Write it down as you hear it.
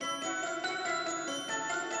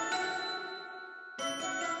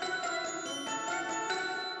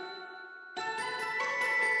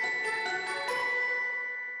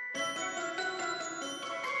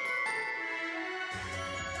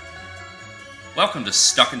Welcome to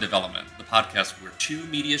Stuck in Development, the podcast where two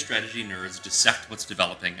media strategy nerds dissect what's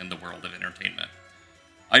developing in the world of entertainment.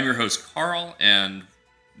 I'm your host, Carl, and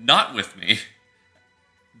not with me,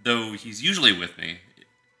 though he's usually with me,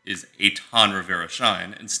 is Eitan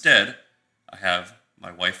Rivera-Shine. Instead, I have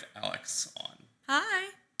my wife, Alex, on.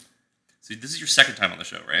 Hi. So this is your second time on the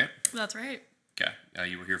show, right? That's right. Okay.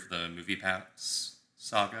 You were here for the Movie Pass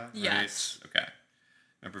saga, right? Yes. Okay.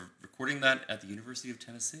 Remember recording that at the University of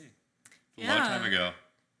Tennessee a Yeah. long time ago.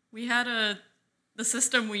 We had the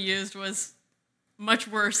system we used was much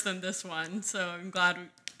worse than this one, so I'm glad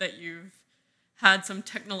that you've had some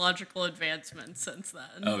technological advancements since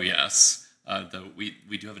then. Oh, yes. Though we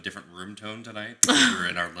do have a different room tone tonight. We're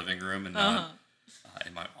in our living room and not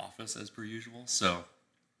in my office as per usual. So,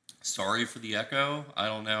 sorry for the echo. I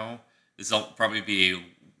don't know. This will probably be a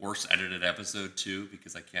worse edited episode, too,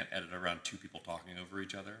 because I can't edit around two people talking over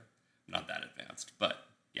each other. I'm not that advanced, but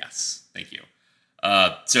yes, thank you.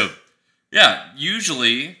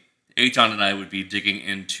 Usually, Eitan and I would be digging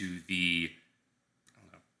into the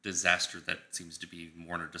disaster that seems to be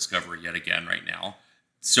Warner Discovery yet again right now.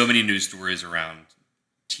 So many news stories around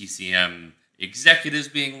TCM executives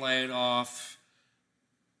being laid off,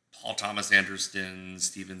 Paul Thomas Anderson,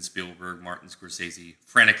 Steven Spielberg, Martin Scorsese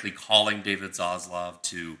frantically calling David Zaslav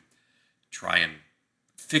to try and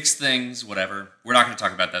fix things, whatever. We're not going to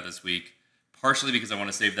talk about that this week, partially because I want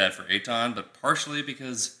to save that for Eitan, but partially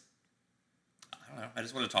because, I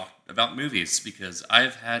just want to talk about movies, because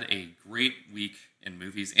I've had a great week in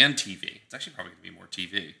movies and TV. It's actually probably going to be more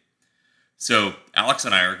TV. So Alex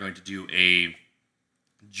and I are going to do a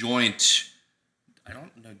joint, I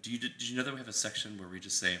don't know, did you know that we have a section where we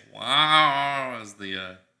just say, wow, as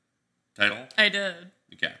the title? I did.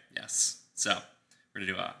 Okay, yes. So we're going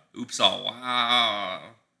to do a oops all wow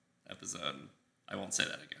episode. I won't say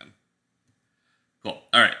that again. Cool.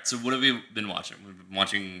 All right, so what have we been watching? We've been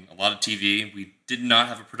watching a lot of TV. We did not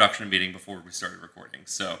have a production meeting before we started recording.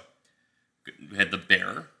 So we had The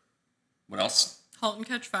Bear. What else? Halt and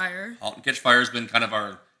Catch Fire. Halt and Catch Fire has been kind of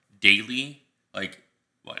our daily,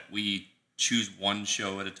 we choose one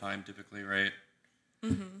show at a time typically, right?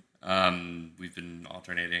 Mm-hmm. We've been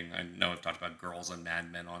alternating. I know I've talked about Girls and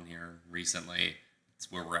Mad Men on here recently.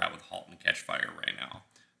 It's where we're at with Halt and Catch Fire right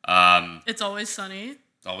now. It's Always Sunny.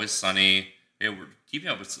 It's Always Sunny. Yeah, we're keeping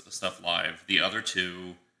up with stuff live. The other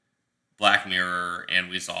two, Black Mirror, and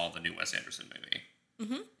we saw the new Wes Anderson movie.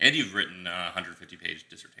 Mm-hmm. And you've written a 150-page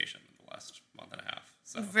dissertation in the last month and a half.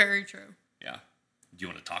 So Very true. yeah. Do you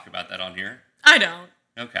want to talk about that on here? I don't.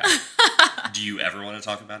 Okay. Do you ever want to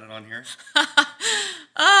talk about it on here?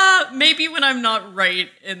 Maybe when I'm not right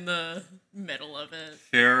in the middle of it.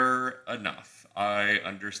 Fair enough. I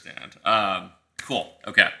understand. Cool.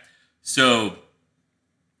 Okay. So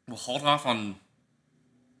we'll hold off on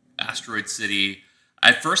Asteroid City.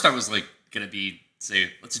 At first I was going to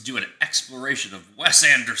say, let's do an exploration of Wes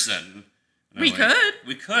Anderson. And We could.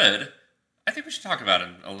 We could. I think we should talk about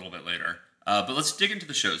him a little bit later. But let's dig into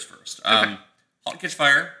the shows first. Okay. Halt and Catch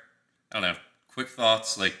Fire. I don't know. Quick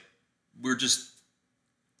thoughts. We're just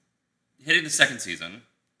hitting the second season.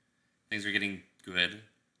 Things are getting good.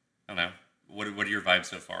 I don't know. What are your vibes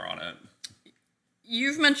so far on it?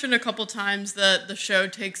 You've mentioned a couple times that the show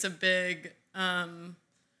takes a big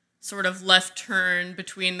sort of left turn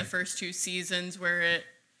between the first two seasons where it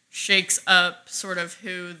shakes up sort of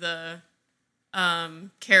who the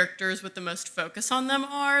characters with the most focus on them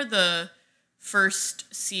are. The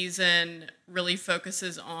first season really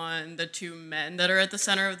focuses on the two men that are at the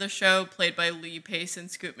center of the show, played by Lee Pace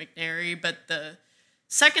and Scoot McNairy, but the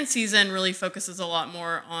second season really focuses a lot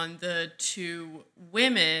more on the two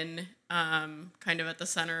women kind of at the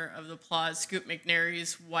center of the plot. Scoot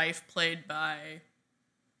McNairy's wife, played by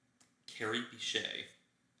Carrie Bichet.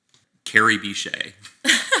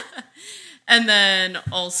 And then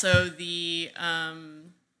also the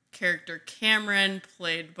character Cameron,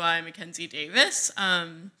 played by Mackenzie Davis.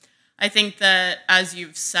 I think that, as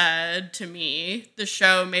you've said to me, the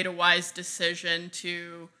show made a wise decision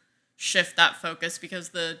to shift that focus because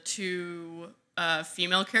the two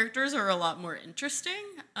female characters are a lot more interesting.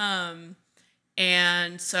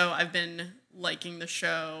 And so I've been liking the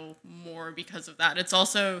show more because of that. It's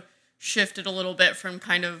also shifted a little bit from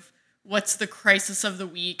kind of what's the crisis of the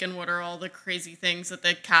week and what are all the crazy things that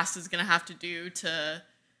the cast is going to have to do to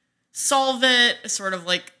solve it, sort of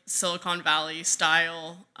like Silicon Valley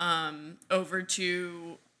style, over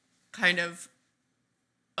to kind of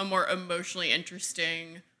a more emotionally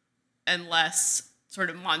interesting and less sort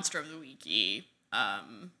of monster of the weeky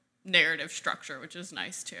narrative structure, which is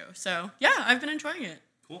nice too. So yeah, I've been enjoying it.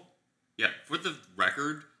 Cool. Yeah, for the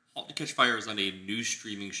record, Halt and Catch Fire is on a new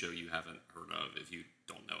streaming show you haven't heard of if you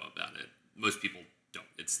don't know about it. Most people don't.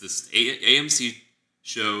 It's this AMC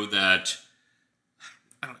show that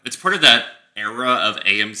it's part of that era of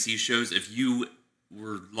AMC shows. If you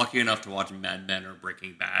were lucky enough to watch Mad Men or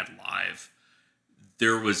Breaking Bad live,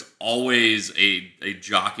 there was always a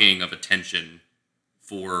jockeying of attention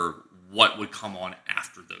for what would come on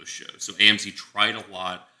after those shows. So AMC tried a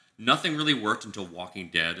lot. Nothing really worked until Walking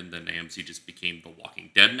Dead, and then AMC just became the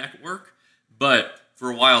Walking Dead network. But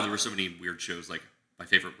for a while, there were so many weird shows. Like, my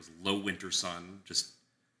favorite was Low Winter Sun. Just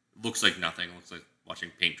looks like nothing. Looks like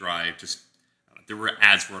watching paint dry. Just, I don't know, there were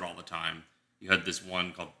ads for it all the time. You had this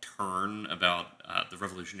one called Turn about the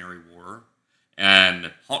Revolutionary War.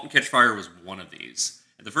 And Halt and Catch Fire was one of these.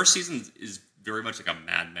 And the first season is very much like a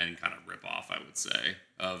Mad Men kind of ripoff, I would say,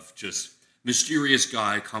 of just mysterious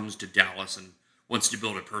guy comes to Dallas and wants to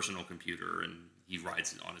build a personal computer, and he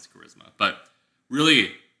rides on his charisma. But really,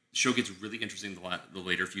 the show gets really interesting the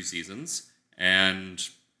later few seasons, and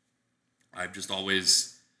I've just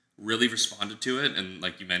always really responded to it. And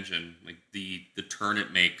like you mentioned, like the turn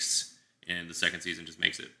it makes in the second season just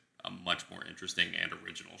makes it a much more interesting and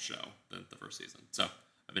original show than the first season. So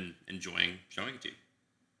I've been enjoying showing it to you.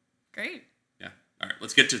 Great. Yeah. All right,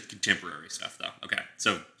 let's get to contemporary stuff, though. Okay,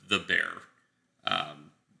 so The Bear.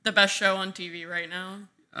 The best show on TV right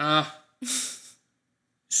now?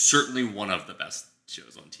 Certainly one of the best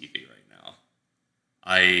shows on TV right now.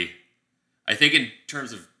 I think in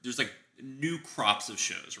terms of, there's like new crops of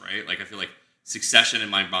shows, right? Like I feel like Succession in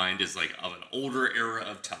my mind is like of an older era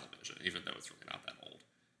of television, even though it's really not that old,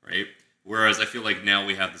 right? Whereas I feel like now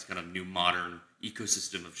we have this kind of new modern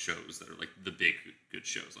ecosystem of shows that are like the big good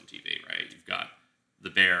shows on TV, right? You've got The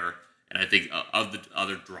Bear, and I think of the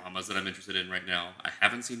other dramas that I'm interested in right now, I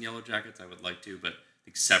haven't seen Yellow Jackets. I would like to, but I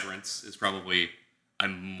think Severance is probably,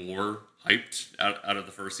 I'm more hyped out of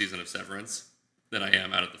the first season of Severance than I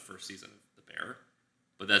am out of the first season of The Bear.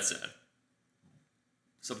 But that said,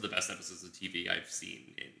 some of the best episodes of TV I've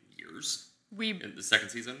seen in years. In the second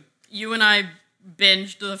season. You and I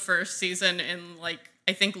binged the first season in like,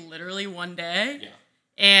 I think literally one day. Yeah.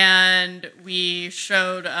 And we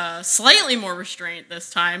showed slightly more restraint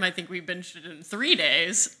this time. I think we binged it in 3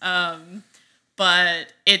 days.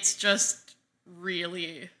 But it's just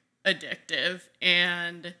really addictive.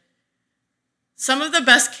 And some of the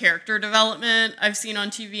best character development I've seen on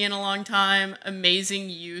TV in a long time.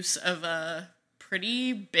 Amazing use of a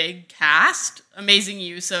pretty big cast. Amazing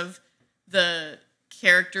use of the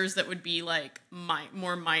characters that would be like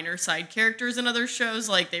more minor side characters in other shows.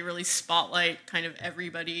 Like they really spotlight kind of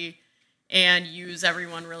everybody and use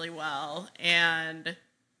everyone really well, and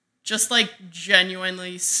just like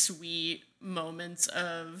genuinely sweet moments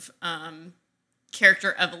of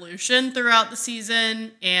character evolution throughout the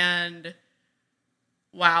season. And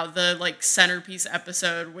wow, the like centerpiece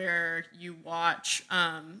episode where you watch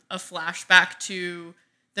a flashback to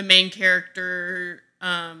the main character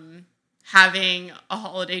having a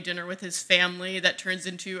holiday dinner with his family that turns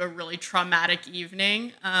into a really traumatic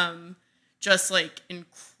evening. Just like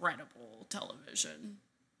incredible television.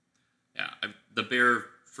 Yeah, The Bear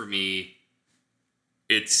for me,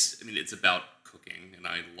 it's about cooking, and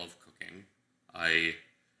I love cooking. I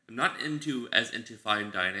am not as into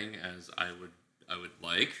fine dining as I would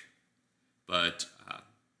like, but I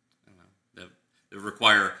don't know. They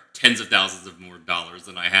require tens of thousands of more dollars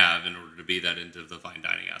than I have in order to be that into the fine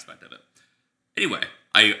dining aspect of it. Anyway,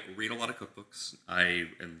 I read a lot of cookbooks. I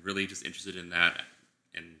am really just interested in that,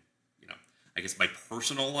 and I guess my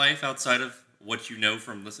personal life outside of what you know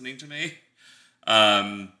from listening to me.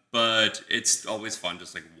 But it's always fun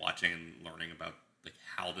just like watching and learning about like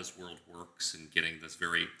how this world works and getting this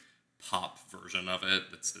very pop version of it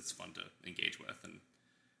that's fun to engage with. And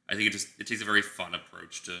I think it takes a very fun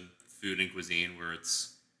approach to food and cuisine where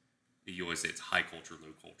you always say it's high culture,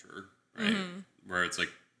 low culture, right? Mm-hmm. Where it's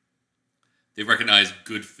like they recognize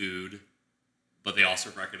good food, but they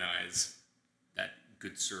also recognize that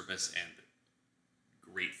good service and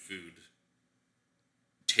great food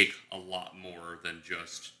take a lot more than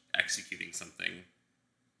just executing something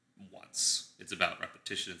once. It's about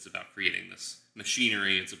repetition. It's about creating this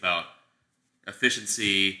machinery. It's about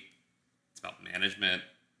efficiency. It's about management.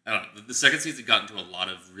 I don't know. The second season got into a lot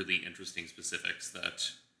of really interesting specifics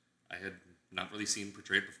that I had not really seen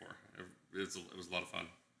portrayed before. It was a lot of fun.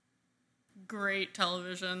 Great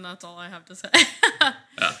television. That's all I have to say.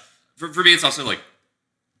 For me, it's also like,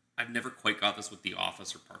 I've never quite got this with The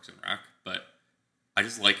Office or Parks and Rec, but I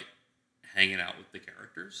just like hanging out with the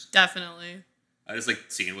characters. Definitely. I just like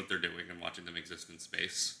seeing what they're doing and watching them exist in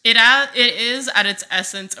space. It is, at its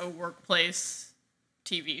essence, a workplace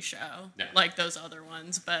TV show Yeah. like those other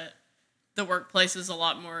ones, but the workplace is a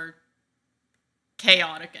lot more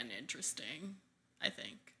chaotic and interesting, I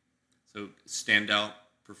think. So, standout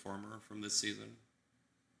performer from this season?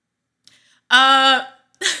 I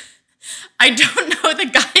don't know the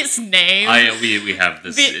guy's name. We have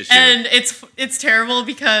this issue. And it's terrible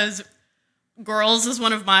because Girls is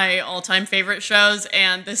one of my all-time favorite shows,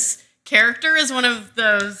 and this character is one of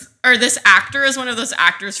those, or this actor is one of those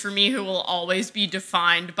actors for me who will always be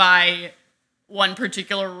defined by one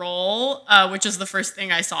particular role, which is the first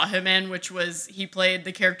thing I saw him in, which was he played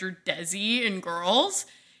the character Desi in Girls.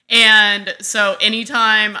 And so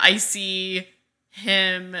anytime I see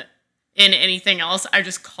him in anything else, I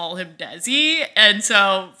just call him Desi. And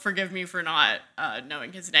so forgive me for not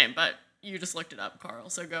knowing his name, but you just looked it up, Carl,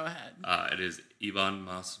 so go ahead. It is Ivan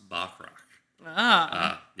Mas Bakrak.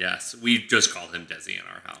 Ah. Yes, we just call him Desi in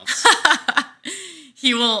our house.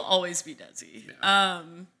 He will always be Desi. Yeah.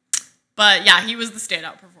 But yeah, he was the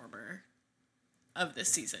standout performer of this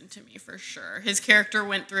season to me, for sure. His character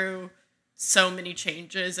went through so many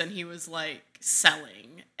changes, and he was like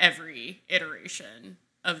selling every iteration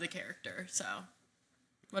of the character. So,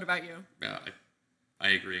 what about you? Yeah, I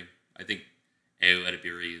agree. I think Ayo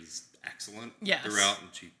Edebiri is excellent throughout, and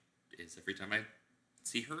she is every time I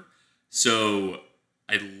see her. So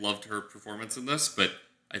I loved her performance in this, but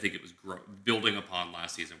I think it was building upon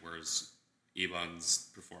last season, whereas Ivan's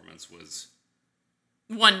performance was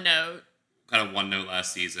one note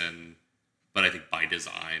last season, but I think by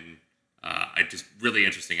design. I just really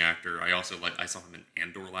interesting actor. I saw him in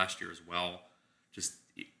Andor last year as well.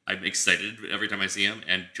 I'm excited every time I see him,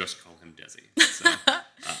 and just call him Desi. So,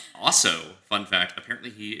 also, fun fact: apparently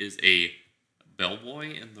he is a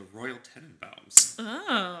bellboy in the Royal Tenenbaums.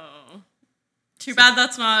 Oh, too bad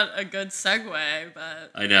that's not a good segue.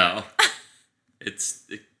 But I know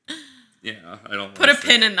yeah. I don't put a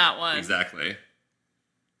pin in that one. Exactly.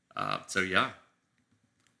 So yeah.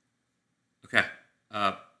 Okay.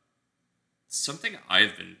 Something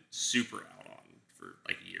I've been super out on for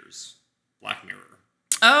like years. Black Mirror.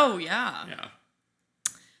 Oh, yeah. Yeah.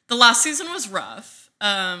 The last season was rough.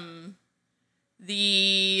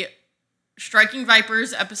 The Striking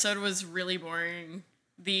Vipers episode was really boring.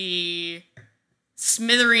 The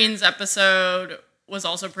Smithereens episode was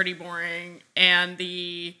also pretty boring. And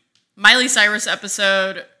the Miley Cyrus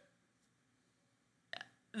episode,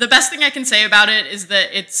 the best thing I can say about it is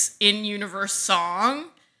that its in-universe song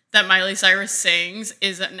that Miley Cyrus sings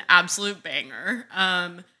is an absolute banger.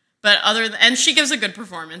 And she gives a good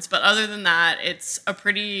performance, but other than that, it's a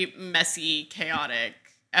pretty messy, chaotic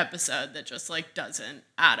episode that just like doesn't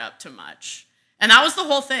add up to much. And that was the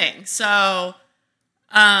whole thing. So,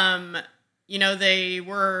 they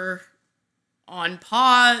were on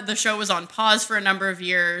pause. The show was on pause for a number of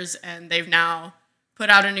years, and they've now put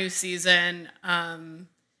out a new season.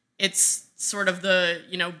 It's sort of the,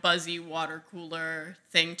 buzzy water cooler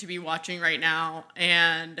thing to be watching right now.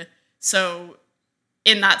 And so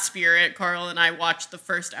in that spirit, Carl and I watched the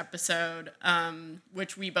first episode,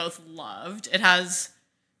 which we both loved. It has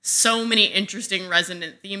so many interesting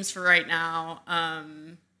resonant themes for right now.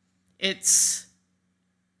 Is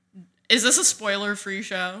this a spoiler-free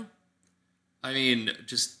show? I mean,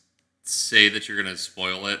 just say that you're going to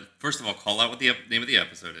spoil it. First of all, call out what the name of the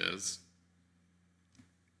episode is.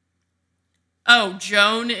 Oh,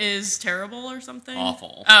 Joan is terrible or something?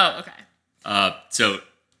 Awful. Oh, okay. So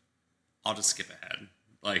I'll just skip ahead.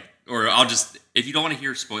 If you don't want to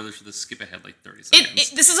hear spoilers for this, skip ahead like 30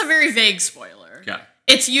 seconds. This is a very vague spoiler. Okay.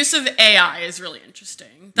 Its use of AI is really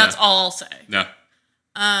interesting. That's all I'll say. No.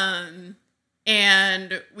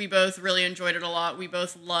 And we both really enjoyed it a lot. We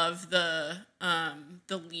both love the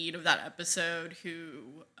lead of that episode,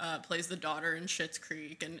 who plays the daughter in Schitt's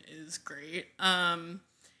Creek and is great.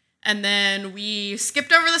 And then we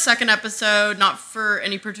skipped over the second episode, not for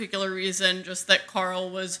any particular reason, just that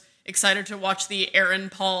Carl was excited to watch the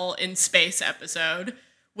Aaron Paul in space episode,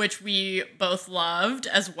 which we both loved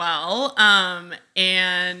as well.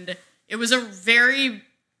 And it was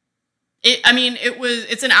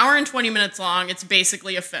it's an hour and 20 minutes long. It's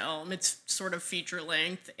basically a film. It's sort of feature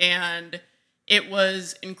length, and it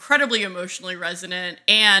was incredibly emotionally resonant,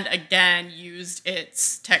 and again used the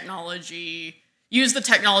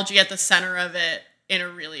technology at the center of it in a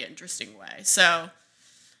really interesting way. So,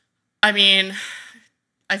 I mean,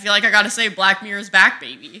 I feel like I gotta say Black Mirror's back,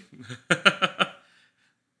 baby.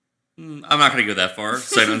 I'm not gonna go that far,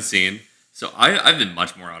 sight unseen. So I've been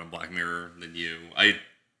much more out of Black Mirror than you.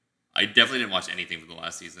 I definitely didn't watch anything from the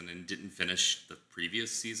last season and didn't finish the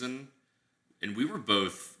previous season. And we were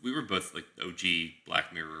both like OG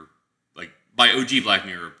Black Mirror, like by OG Black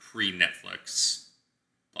Mirror pre-Netflix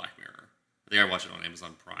Black Mirror. I think I watched it on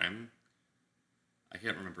Amazon Prime. I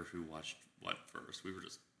can't remember who watched what first. We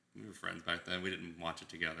were friends back then. We didn't watch it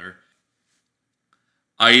together.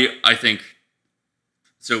 I think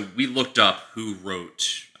so. We looked up who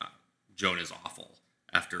wrote Joan is Awful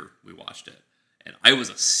after we watched it, and I was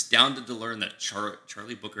astounded to learn that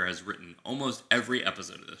Charlie Booker has written almost every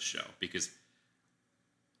episode of this show, because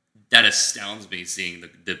that astounds me, seeing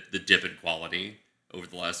the dip in quality over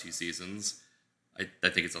the last few seasons. I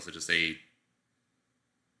think it's also just a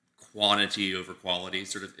quantity over quality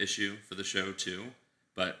sort of issue for the show too.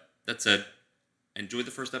 But that said, I enjoyed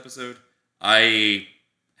the first episode. I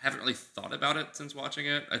haven't really thought about it since watching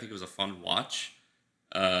it. I think it was a fun watch.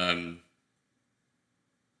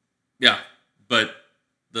 Yeah, but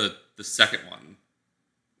the second one.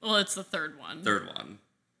 Well, it's the third one.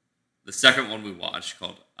 The second one we watched,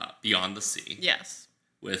 called Beyond the Sea. Yes.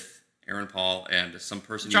 With Aaron Paul and some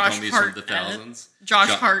person Josh you told me Hartnett. from the thousands. Josh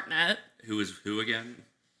Hartnett. Who is who again?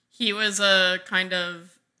 He was a kind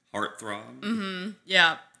of heartthrob. Mm-hmm.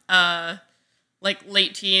 Yeah. Like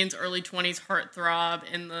late teens, early 20s heartthrob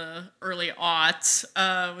in the early aughts.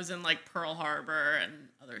 Was in like Pearl Harbor and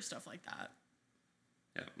other stuff like that.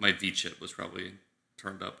 Yeah, my V-chip was probably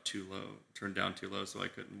turned down too low, so I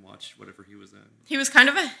couldn't watch whatever he was in. He was kind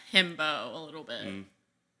of a himbo a little bit,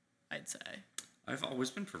 I'd say. I've always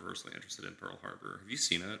been perversely interested in Pearl Harbor. Have you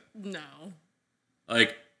seen it? No.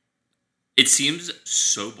 Like, it seems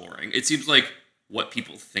so boring. It seems like what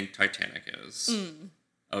people think Titanic is.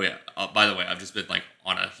 Oh yeah. By the way, I've just been like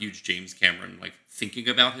on a huge James Cameron like thinking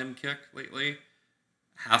about him kick lately.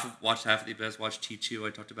 Watched half of the best. Watched T2. I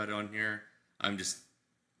talked about it on here. I'm just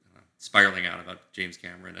spiraling out about James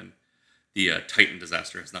Cameron, and the Titan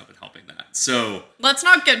disaster has not been helping that. So let's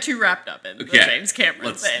not get too wrapped up in the James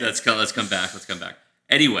Cameron thing. Let's come back.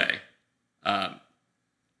 Anyway,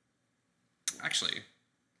 actually,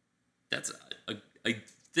 that's a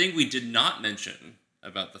thing we did not mention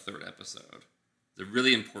about the third episode. It's a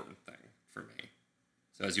really important thing for me.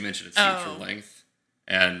 So as you mentioned, it's feature length,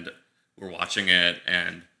 and we're watching it,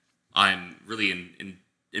 and I'm really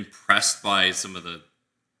impressed by some of the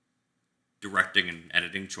directing and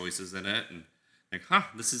editing choices in it, and like,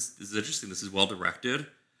 this is interesting. This is well directed,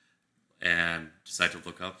 and decided to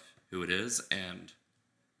look up who it is, and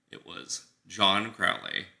it was John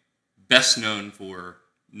Crowley, best known for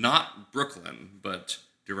not Brooklyn, but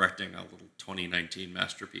directing a little 2019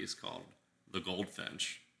 masterpiece called The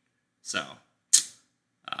Goldfinch. So,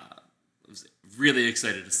 I was really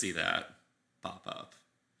excited to see that pop up.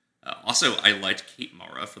 Also, I liked Kate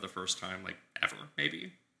Mara for the first time, like ever,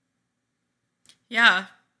 maybe. Yeah.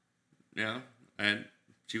 Yeah, and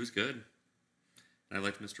she was good. And I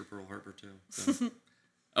liked Mr. Pearl Harbor too. So.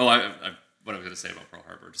 What I was going to say about Pearl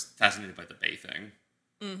Harbor, just fascinated by the Bay thing.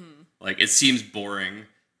 Mm-hmm. Like, it seems boring,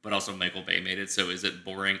 but also Michael Bay made it. So is it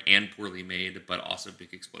boring and poorly made, but also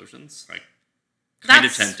big explosions? Like, kind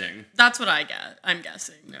of tempting. That's what I get, I'm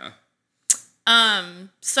guessing. Yeah.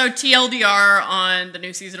 So TLDR on the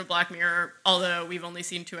new season of Black Mirror, although we've only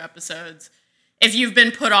seen 2 episodes, if you've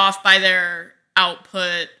been put off by their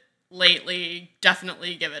output lately,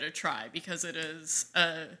 definitely give it a try, because it is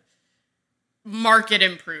a market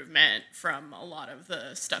improvement from a lot of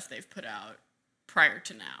the stuff they've put out prior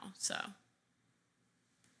to now. So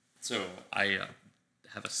I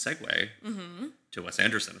have a segue to Wes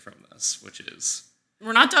Anderson from this, which is...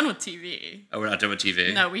 We're not done with TV. Oh, we're not done with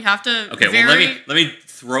TV? No, we have to... Okay, well, let me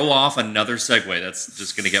throw off another segue that's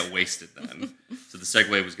just going to get wasted then. So the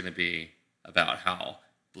segue was going to be about how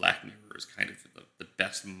Black Mirror is kind of the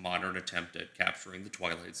best modern attempt at capturing the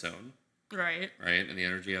Twilight Zone. Right. Right, and the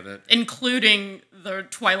energy of it. Including the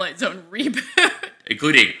Twilight Zone reboot.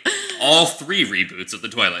 Including all 3 reboots of the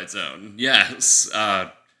Twilight Zone. Yes.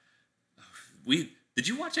 Did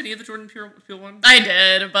you watch any of the Jordan Peele ones? I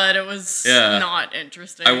did, but it was not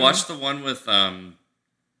interesting. I watched the one with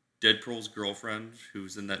Deadpool's girlfriend,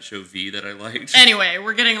 who's in that show V that I liked. Anyway,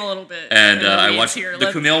 we're getting a little bit... And I watched...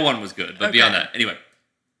 The Kumail one was good, but okay. Beyond that. Anyway,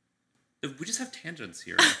 we just have tangents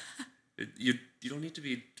here. You don't need to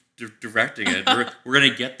be directing it. We're going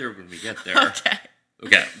to get there when we get there.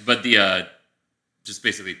 Okay, but the... just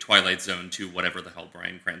basically Twilight Zone to whatever the hell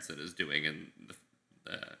Bryan Cranston is doing in the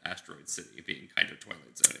Asteroid City, being kind of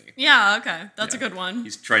Twilight Zone-y. Yeah, okay. That's a good one.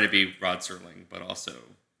 He's trying to be Rod Serling, but also,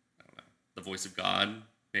 I don't know, the voice of God,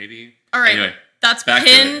 maybe? All right. Anyway, that's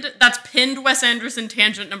pinned Wes Anderson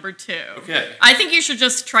tangent number 2. Okay. I think you should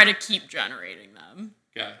just try to keep generating them.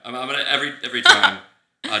 Okay. I'm going to, every time.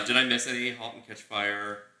 Did I miss any? Halt and Catch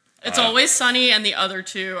Fire? It's Always Sunny, and the other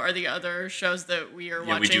 2 are the other shows that we are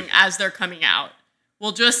watching as they're coming out.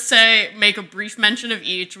 We'll just make a brief mention of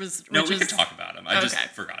each. We could talk about them. I just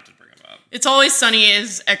forgot to bring them up. It's Always Sunny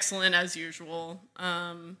is excellent as usual.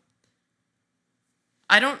 I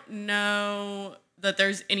don't know that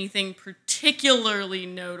there's anything particularly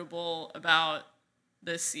notable about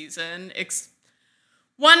this season.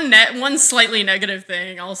 One slightly negative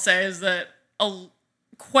thing I'll say is that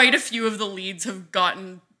quite a few of the leads have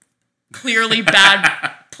gotten clearly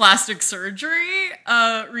bad plastic surgery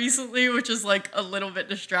recently, which is like a little bit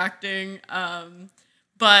distracting.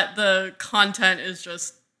 But the content is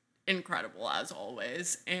just incredible as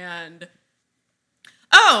always. And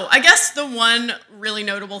I guess the one really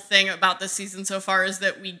notable thing about this season so far is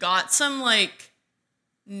that we got some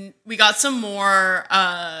more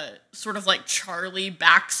sort of like Charlie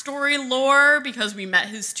backstory lore because we met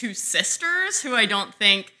his two sisters, who I don't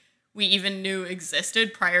think we even knew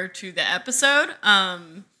existed prior to the episode.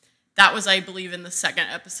 That was, I believe, in the second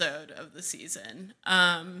episode of the season.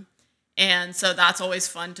 And so that's always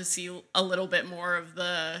fun to see a little bit more of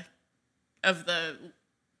the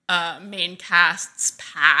main cast's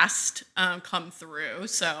past come through.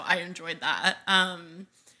 So I enjoyed that.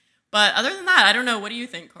 But other than that, I don't know. What do you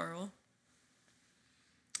think, Carl?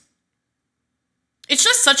 It's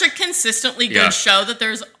just such a consistently good show that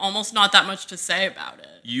there's almost not that much to say about it.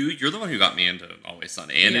 You're the one who got me into Always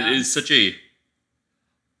Sunny, and it is such a...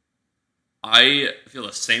 I feel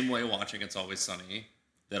the same way watching It's Always Sunny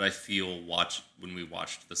that I feel when we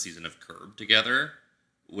watched the season of Curb together,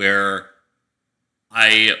 where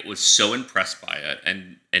I was so impressed by it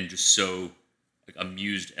and just so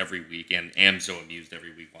amused every week, and am so amused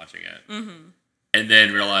every week watching it. Mm-hmm. And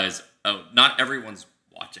then realize, not everyone's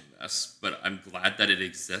watching this, but I'm glad that it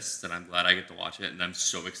exists, and I'm glad I get to watch it, and I'm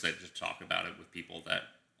so excited to talk about it with people that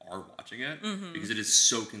are watching it, because it is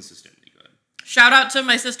so consistently good. Shout out to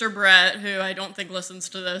my sister Brett, who I don't think listens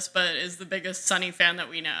to this, but is the biggest Sunny fan that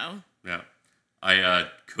we know. Yeah. I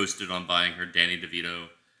coasted on buying her Danny DeVito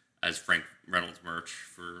as Frank Reynolds merch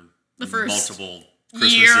for the first multiple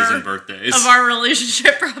Christmases and birthdays of our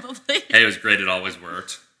relationship, probably. Hey, it was great. It always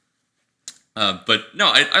worked. But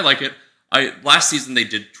no, I like it. Last season they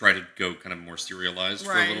did try to go kind of more serialized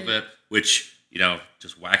for a little bit, which,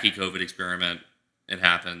 just wacky COVID experiment. It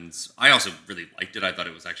happens. I also really liked it. I thought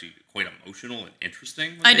it was actually quite emotional and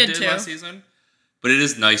interesting. I did too. Last season. But it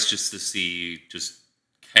is nice just to see just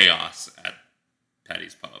chaos at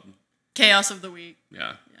Patty's Pub. Chaos of the week.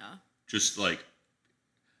 Yeah. Yeah. Just like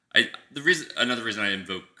another reason I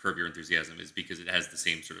invoke Curb Your Enthusiasm is because it has the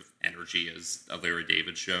same sort of energy as a Larry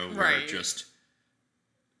David show, where just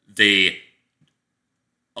they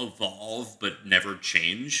evolve but never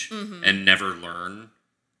change and never learn,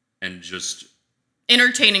 and just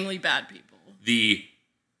entertainingly bad people.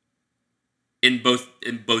 In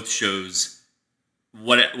both shows,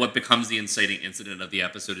 what becomes the inciting incident of the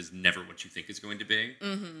episode is never what you think it's going to be,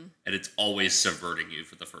 and it's always subverting you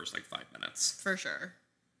for the first 5 minutes. For sure.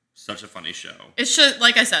 Such a funny show. It's just,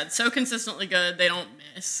 like I said, so consistently good. They don't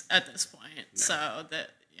miss at this point. No. So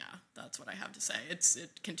that's what I have to say.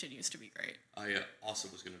 It continues to be great. I also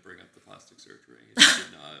was going to bring up the plastic surgery. It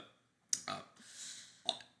did not.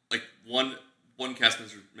 One cast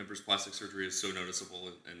member's plastic surgery is so noticeable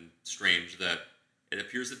and strange that it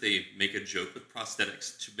appears that they make a joke with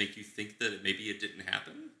prosthetics to make you think that maybe it didn't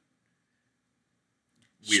happen.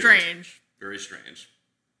 Weird. Strange. Very strange.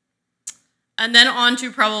 And then on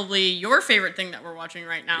to probably your favorite thing that we're watching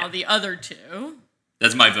right now, the other two.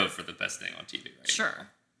 That's my vote for the best thing on TV right now. Sure.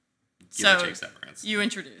 You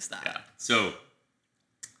introduce that. Yeah. So,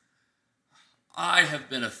 I have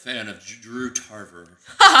been a fan of Drew Tarver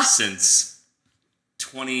since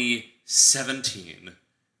 2017,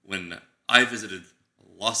 when I visited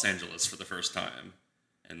Los Angeles for the first time.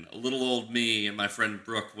 And a little old me and my friend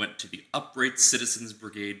Brooke went to the Upright Citizens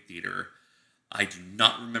Brigade Theater. I do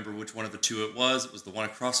not remember which one of the two it was. It was the one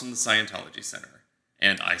across from the Scientology Center.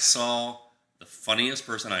 And I saw the funniest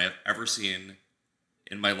person I have ever seen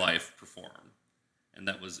in my life perform. And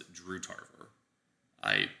that was Drew Tarver.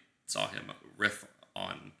 I saw him riff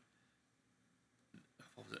on,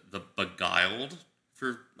 The Beguiled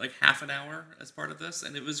for half an hour as part of this.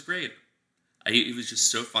 And it was great. He was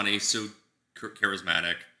just so funny, so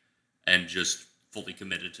charismatic, and just fully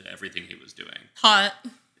committed to everything he was doing. Hot.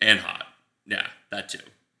 And hot. Yeah, that too.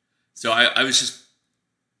 So I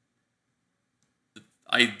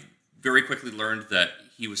very quickly learned that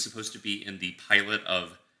he was supposed to be in the pilot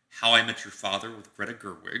of How I Met Your Father with Greta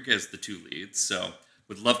Gerwig as the two leads. So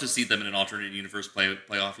would love to see them in an alternate universe play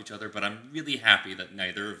off each other, but I'm really happy that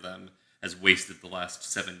neither of them has wasted the last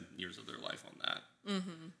 7 years of their life on that.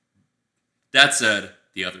 Mm-hmm. That said,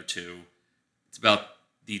 the other two, it's about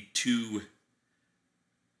the two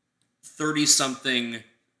 30-something,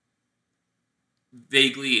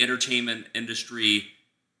 vaguely entertainment industry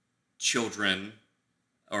children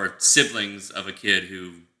or siblings of a kid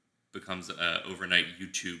who becomes an overnight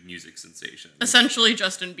YouTube music sensation. Essentially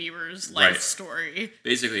Justin Bieber's life story.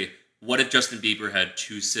 Basically, what if Justin Bieber had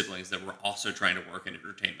two siblings that were also trying to work in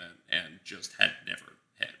entertainment and just had never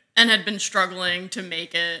hit? And had been struggling to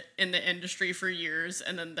make it in the industry for years,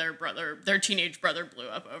 and then their teenage brother blew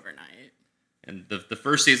up overnight. And the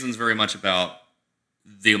first season's very much about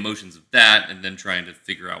the emotions of that and then trying to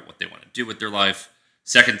figure out what they want to do with their life.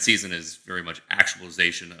 Second season is very much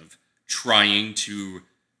actualization of trying to,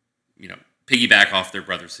 piggyback off their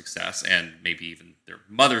brother's success and maybe even their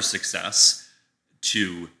mother's success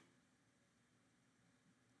to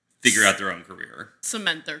figure out their own career.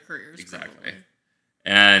 Cement their careers. Exactly. Probably.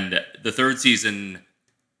 And the third season,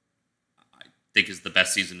 I think, is the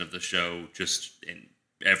best season of the show just in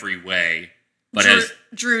every way. But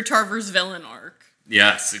Drew Tarver's villain arc.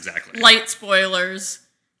 Yes, exactly. Light spoilers.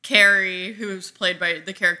 Carrie, who's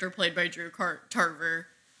the character played by Drew Tarver,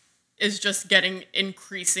 is just getting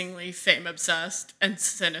increasingly fame-obsessed and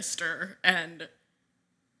sinister, and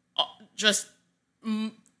just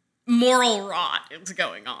moral rot is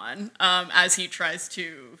going on as he tries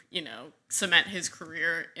to, cement his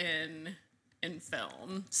career in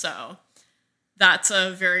film. So that's a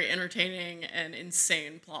very entertaining and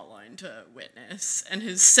insane plotline to witness. And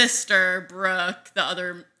his sister, Brooke, the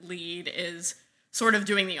other lead, is sort of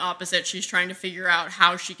doing the opposite. She's trying to figure out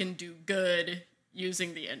how she can do good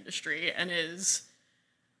using the industry, and is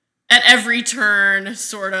at every turn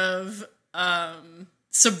sort of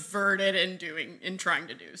subverted in trying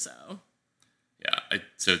to do so. Yeah,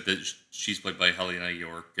 she's played by Helena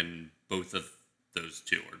York, and both of those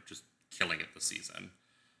two are just killing it this season.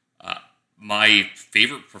 My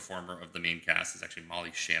favorite performer of the main cast is actually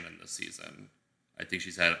Molly Shannon this season. I think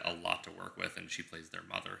she's had a lot to work with, and she plays their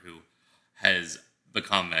mother, who has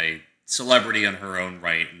become a celebrity in her own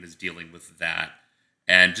right and is dealing with that.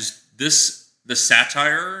 And just the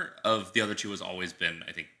satire of the other two has always been,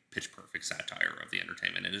 I think, pitch perfect satire of the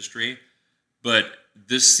entertainment industry. But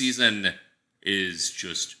this season is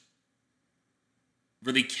just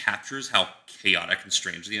really captures how chaotic and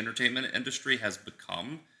strange the entertainment industry has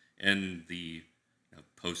become in the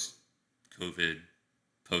post-COVID,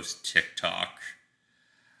 post-TikTok,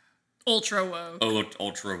 ultra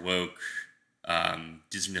woke,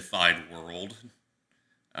 Disneyfied world.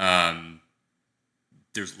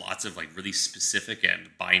 There's lots of really specific and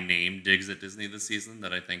by name digs at Disney this season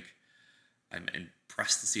that I think I'm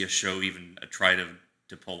impressed to see a show even try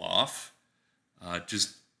to pull off.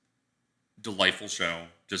 Just delightful show,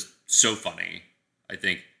 just so funny. I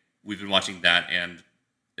think we've been watching that and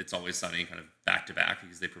It's Always Sunny kind of back to back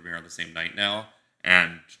because they premiere on the same night now,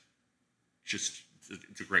 and just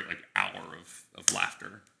it's a great hour of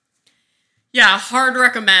laughter. Yeah, hard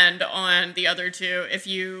recommend on the other two. If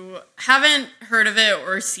you haven't heard of it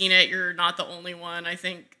or seen it, you're not the only one. I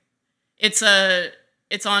think it's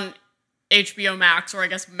on HBO Max, or I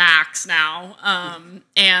guess Max now,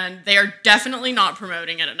 and they are definitely not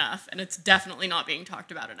promoting it enough, and it's definitely not being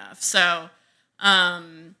talked about enough. So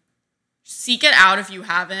seek it out if you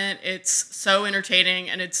haven't. It's so entertaining,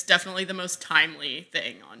 and it's definitely the most timely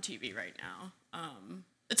thing on TV right now.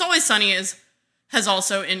 It's Always Sunny has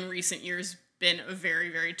also in recent years been a very,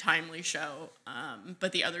 very timely show,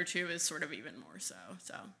 but the other two is sort of even more so.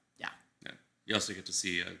 So, yeah. You also get to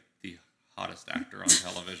see the hottest actor on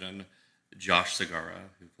television, Josh Segarra,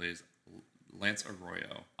 who plays Lance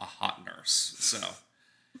Arroyo, a hot nurse. So,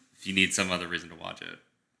 if you need some other reason to watch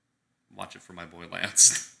it for my boy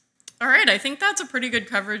Lance. All right, I think that's a pretty good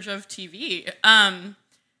coverage of TV.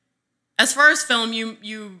 As far as film,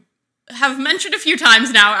 you have mentioned a few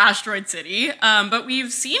times now Asteroid City, but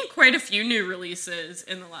we've seen quite a few new releases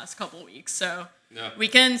in the last couple weeks, so we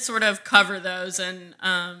can sort of cover those and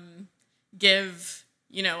give,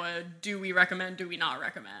 a do we recommend, do we not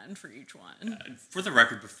recommend for each one. For the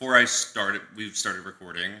record, before we've started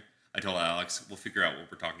recording, I told Alex we'll figure out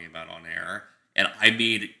what we're talking about on air, and I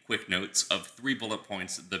made quick notes of 3 bullet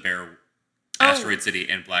points: The Bear, Asteroid City,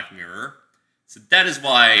 and Black Mirror. So that is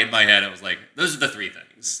why in my head I was like, those are the 3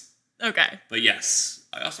 things. Okay. But yes,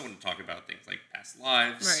 I also want to talk about things like Past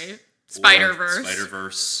Lives. Right.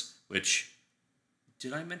 Spider-Verse. Which,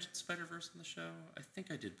 did I mention Spider-Verse in the show? I think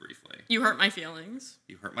I did briefly. You Hurt My Feelings.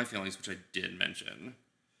 You Hurt My Feelings, which I did mention.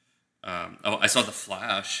 I saw The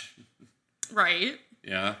Flash. Right.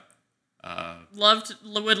 Yeah.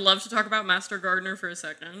 Would love to talk about Master Gardener for a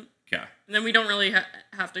second. Yeah. And then we don't really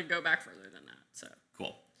have to go back further than that. So.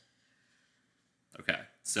 Cool. Okay.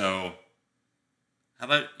 So, how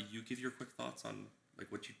about you give your quick thoughts on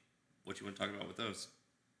what you what you want to talk about with those.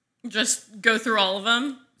 Just go through all of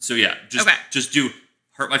them? So yeah, just do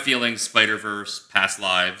Hurt My Feelings, Spider-Verse, Past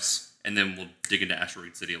Lives, and then we'll dig into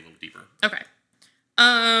Asteroid City a little deeper. Okay.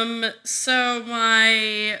 So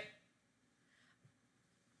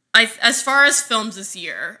as far as films this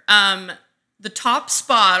year, the top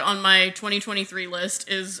spot on my 2023 list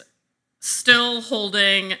is still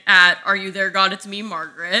holding at Are You There, God? It's Me,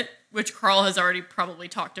 Margaret, which Carl has already probably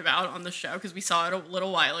talked about on the show because we saw it a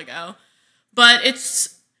little while ago. But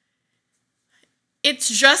it's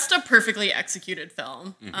just a perfectly executed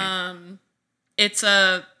film. Mm-hmm.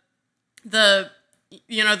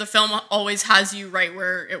 The film always has you right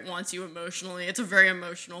where it wants you emotionally. It's a very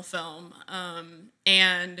emotional film.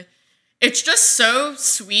 And it's just so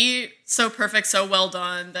sweet, so perfect, so well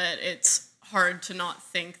done that it's hard to not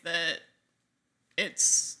think that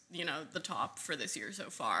it's, the top for this year so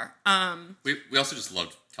far. We also just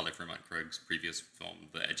loved Kelly Fremont Craig's previous film,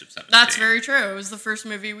 The Edge of 17. That's very true. It was the first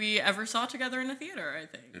movie we ever saw together in a theater, I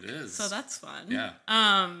think. It is. So that's fun. Yeah.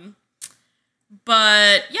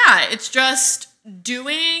 But yeah, it's just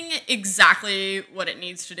doing exactly what it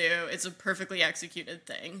needs to do. It's a perfectly executed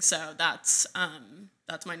thing. So that's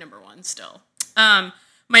my number one still. My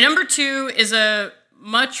number two is a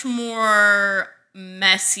much more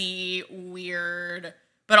messy, weird,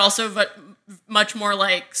 but also much more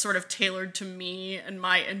like sort of tailored to me and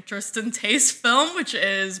my interest and taste film, which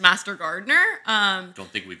is Master Gardener. Don't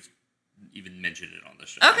think we've even mentioned it on the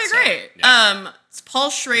show. Okay, great. Yeah. It's Paul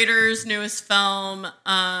Schrader's newest film,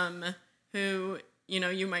 who,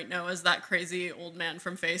 you might know as that crazy old man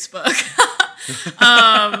from Facebook.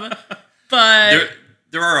 But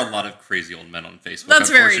there are a lot of crazy old men on Facebook, that's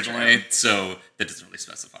unfortunately, very true. So that doesn't really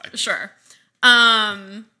specify. Sure.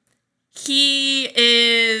 He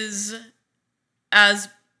is, as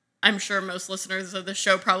I'm sure most listeners of the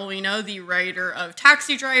show probably know, the writer of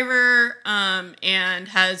Taxi Driver, and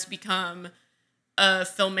has become a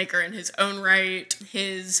filmmaker in his own right.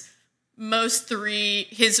 His most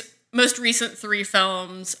recent three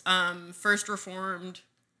films, First Reformed,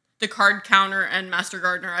 The Card Counter, and Master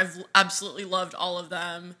Gardener, I've absolutely loved all of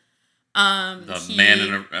them. Man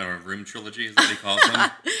in a Room trilogy is what he calls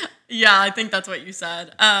them. Yeah, I think that's what you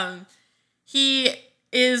said. He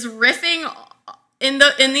is riffing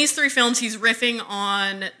in these three films. He's riffing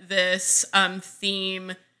on this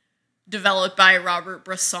theme developed by Robert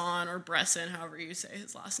Bresson, or Bresson, however you say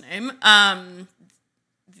his last name,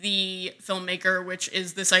 the filmmaker, which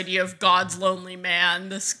is this idea of God's lonely man,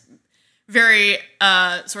 this very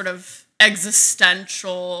sort of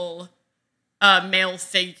existential male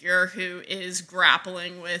figure who is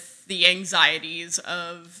grappling with the anxieties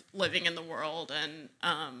of living in the world, and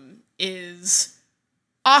is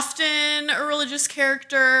often a religious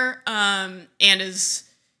character, and is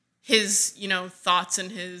his thoughts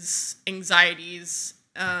and his anxieties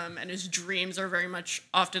and his dreams are very much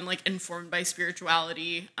often like informed by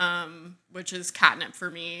spirituality, which is catnip for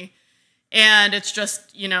me. And it's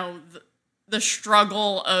just the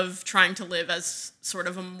struggle of trying to live as sort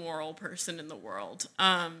of a moral person in the world.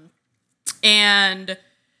 And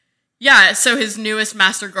yeah, so his newest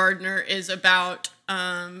Master Gardener is about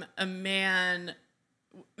a man,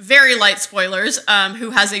 very light spoilers,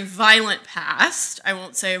 who has a violent past, I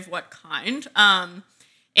won't say of what kind,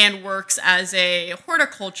 and works as a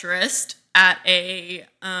horticulturist at a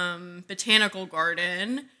botanical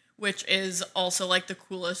garden, which is also like the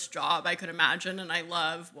coolest job I could imagine. And I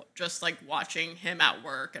love just like watching him at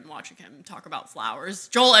work and watching him talk about flowers.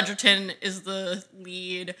 Joel Edgerton is the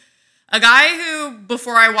lead. A guy who,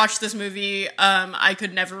 before I watched this movie, I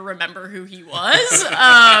could never remember who he was.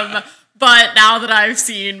 But now that I've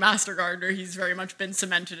seen Master Gardener, he's very much been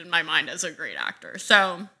cemented in my mind as a great actor.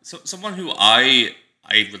 So someone who I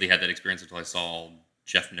really had that experience until I saw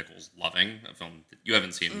Jeff Nichols Loving, a film that you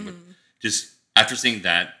haven't seen. But just after seeing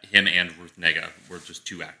that, him and Ruth Negga were just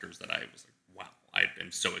two actors that I was like, wow, I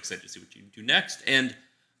am so excited to see what you do next. And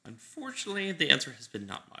unfortunately, the answer has been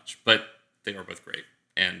not much. But they are both great.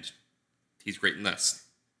 And he's great in this.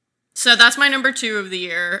 So that's my number 2 of the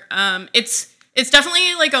year. It's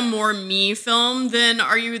definitely like a more me film than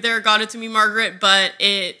Are You There, God? It's Me, Margaret, but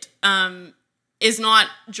it is not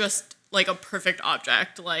just like a perfect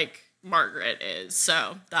object like Margaret is.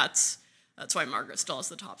 So that's why Margaret still has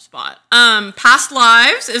the top spot. Past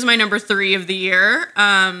Lives is my number 3 of the year,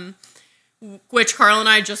 which Carl and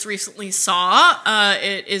I just recently saw.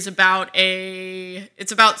 It's about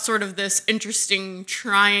sort of this interesting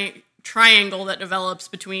triangle that develops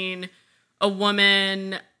between a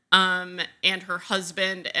woman and her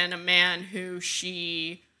husband and a man who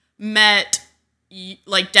she met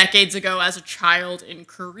like decades ago as a child in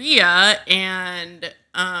Korea, and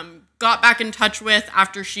got back in touch with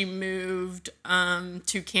after she moved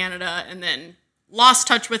to Canada, and then lost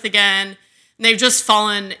touch with again. And they've just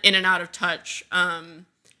fallen in and out of touch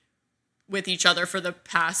with each other for the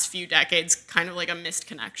past few decades, kind of like a missed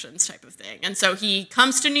connections type of thing. And so he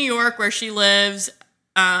comes to New York where she lives.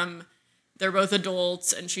 They're both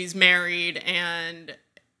adults and she's married, and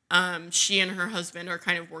she and her husband are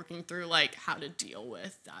kind of working through like how to deal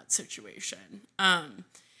with that situation.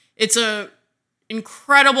 It's a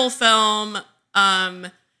incredible film,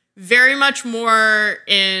 very much more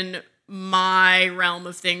in my realm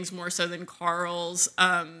of things more so than Carl's,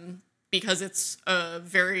 because it's a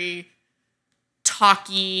very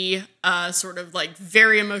talky, sort of like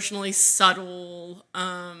very emotionally subtle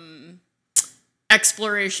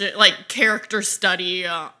exploration, like character study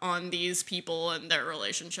on these people and their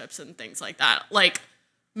relationships and things like that. Like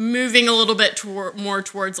moving a little bit more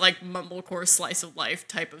towards like mumblecore slice of life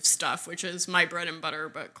type of stuff, which is my bread and butter,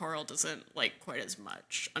 but Carl doesn't like quite as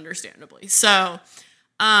much, understandably. So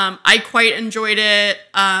I quite enjoyed it.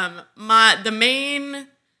 The main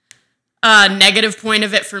negative point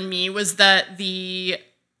of it for me was that the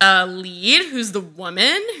lead, who's the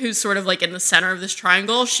woman who's sort of like in the center of this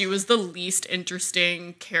triangle, she was the least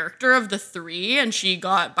interesting character of the three, and she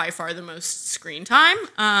got by far the most screen time.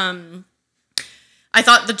 I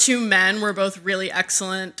thought the two men were both really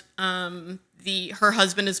excellent. Her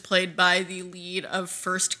husband is played by the lead of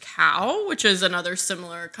First Cow, which is another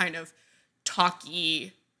similar kind of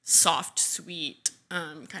talky, soft, sweet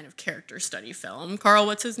kind of character study film. Carl,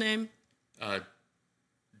 what's his name?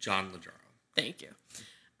 John Lajaro. Thank you.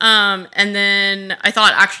 And then I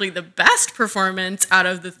thought actually the best performance out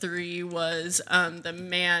of the three was the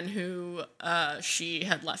man who she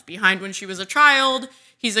had left behind when she was a child.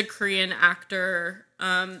 He's a Korean actor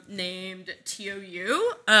named Teo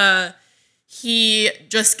Yoo. He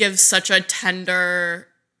just gives such a tender,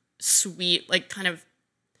 sweet, like kind of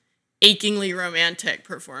achingly romantic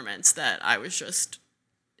performance that I was just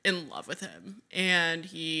in love with him. And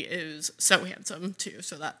he is so handsome too,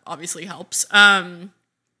 so that obviously helps. And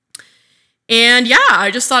yeah,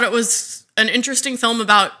 I just thought it was an interesting film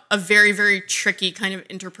about a very, very tricky kind of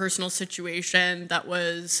interpersonal situation that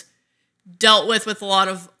was dealt with a lot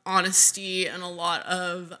of honesty, and a lot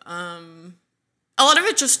of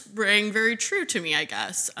it just rang very true to me, I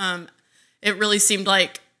guess. It really seemed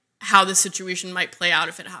like how the situation might play out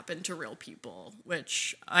if it happened to real people,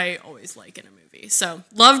 which I always like in a movie. So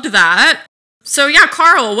loved that. So yeah,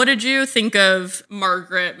 Carl, what did you think of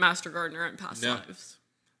Margaret, Master Gardener, and Past Lives?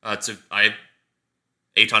 Eitan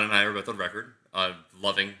and I are both on record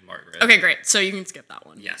loving Margaret. Okay, great. So you can skip that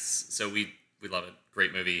one. Yes. So we love it.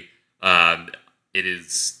 Great movie. It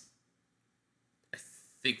is, I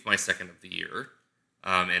think, my second of the year.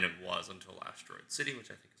 And it was until Asteroid City,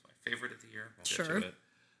 which I think is my favorite of the year. I'll get to it.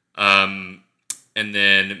 And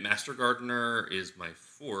then Master Gardener is my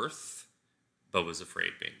fourth. Beau Was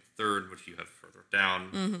Afraid being third, which you have further down.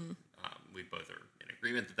 Mm-hmm. We both are in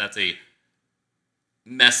agreement that that's a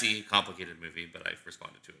messy, complicated movie, but I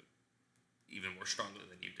responded to it even more strongly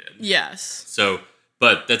than you did. Yes. So,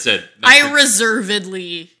 but that's it. I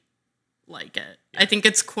reservedly like it. Yeah. I think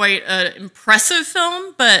it's quite an impressive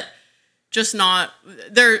film, but just not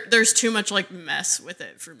there's too much like mess with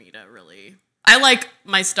it for me to really. I like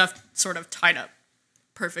my stuff sort of tied up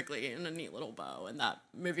perfectly in a neat little bow, and that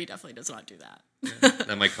movie definitely does not do that. Yeah,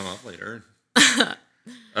 that might come up later.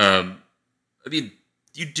 I mean,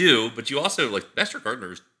 you do, but you also, like, Master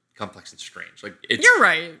Gardener is complex and strange. Like, you're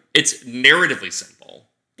right. It's narratively simple.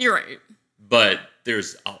 You're right. But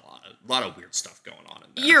there's a lot of weird stuff going on in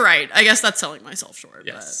there. You're right. I guess that's selling myself short.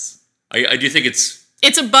 Yes. But I do think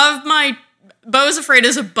it's above my... Beau Was Afraid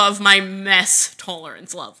is above my mess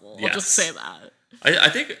tolerance level. I'll just say that. I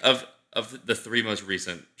think of the three most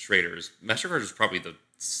recent Schraders, Master Gardener is probably the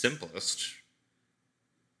simplest.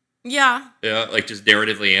 Yeah. Yeah, like just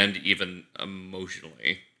narratively and even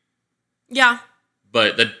emotionally. Yeah.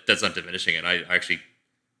 But that's not diminishing it. I actually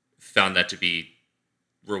found that to be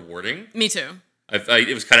rewarding. Me too.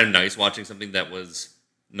 It was kind of nice watching something that was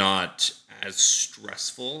not as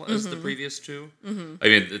stressful as the previous two. Mm-hmm. I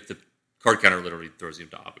mean, the card counter literally throws you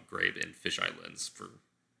into Abu Ghraib and fisheye lens for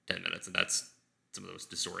 10 minutes, and that's some of the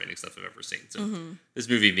most disorienting stuff I've ever seen. So this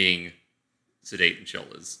movie being sedate and chill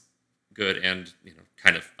is good and,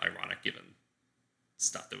 kind of ironic given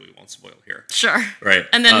stuff that we won't spoil here. Sure. Right.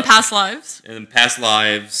 And then Past Lives. And then Past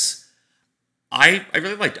Lives, I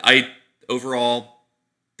really liked. I overall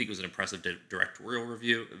think it was an impressive directorial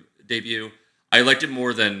debut. I liked it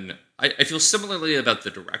more than... I feel similarly about the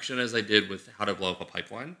direction as I did with How to Blow Up a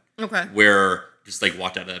Pipeline. Okay. Where just like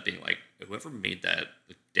walked out of that being like, whoever made that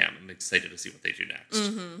damn, I'm excited to see what they do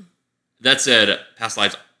next. That said, Past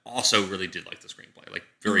Lives also really did like the screenplay. Like,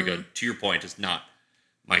 very good. To your point, it's not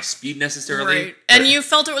my speed necessarily. Right. And you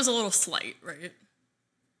felt it was a little slight, right?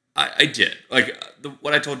 I did. Like,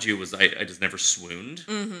 what I told you was I just never swooned,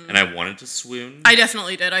 and I wanted to swoon. I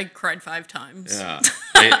definitely did. I cried 5 times. Yeah.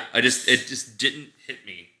 It just didn't hit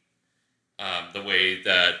me the way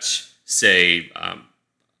that, say, a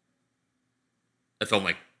film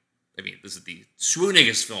like, I mean, this is the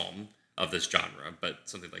swooningest film of this genre, but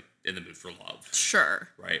something like In the Mood for Love. Sure.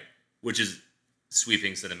 Right? Which is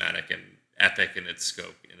sweeping, cinematic, and epic in its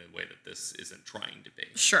scope in a way that this isn't trying to be.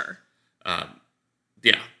 Sure.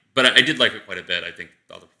 Yeah. But I did like it quite a bit. I think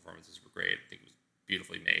all the performances were great. I think it was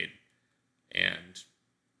beautifully made. And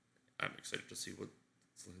I'm excited to see what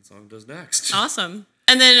Celine Song does next. Awesome.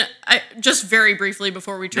 And then, just very briefly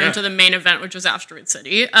before we turn to the main event, which is Asteroid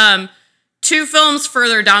City, 2 films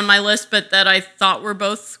further down my list, but that I thought were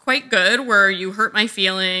both quite good, were You Hurt My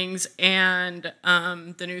Feelings and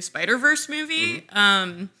the new Spider-Verse movie.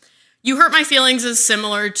 You Hurt My Feelings is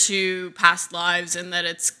similar to Past Lives in that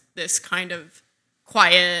it's this kind of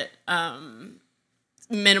quiet,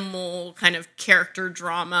 minimal kind of character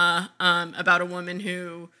drama about a woman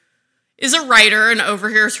who is a writer and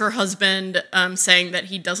overhears her husband saying that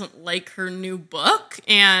he doesn't like her new book,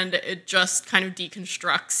 and it just kind of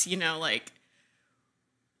deconstructs, like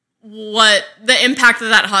what the impact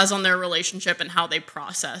that has on their relationship and how they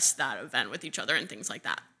process that event with each other and things like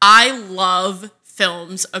that. I love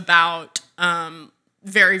films about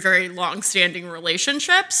very, very long-standing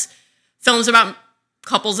relationships. Films about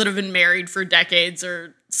couples that have been married for decades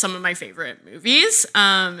are some of my favorite movies.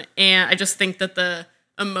 And I just think that the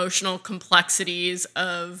emotional complexities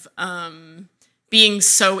of being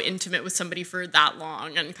so intimate with somebody for that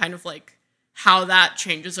long and kind of like how that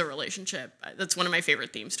changes a relationship, that's one of my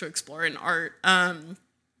favorite themes to explore in art.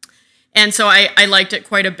 And so I liked it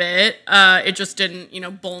quite a bit. It just didn't,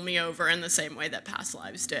 bowl me over in the same way that Past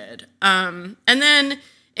Lives did. And then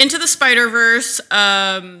Into the Spider-Verse,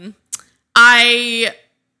 I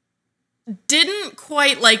didn't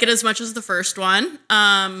quite like it as much as the first one.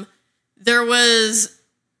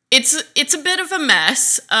 It's a bit of a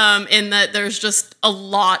mess in that there's just a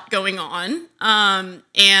lot going on.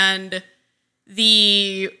 And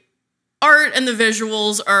the art and the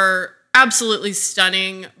visuals are absolutely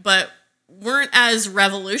stunning, but weren't as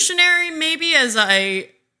revolutionary maybe as a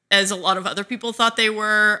lot of other people thought they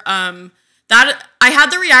were. That I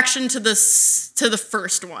had the reaction to the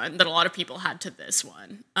first one that a lot of people had to this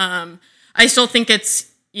one. I still think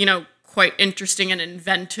it's quite interesting and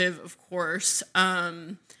inventive, of course,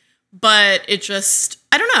 but it just,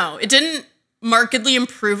 I don't know, it didn't markedly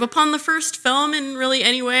improve upon the first film in really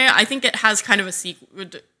any way. I think it has kind of a sequel,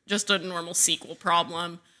 just a normal sequel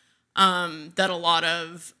problem that a lot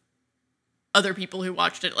of other people who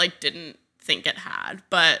watched it didn't think it had.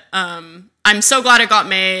 But I'm so glad it got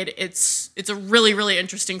made. It's a really, really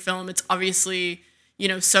interesting film. It's obviously,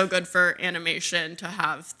 so good for animation to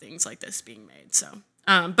have things like this being made. So,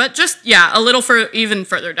 but just, a little even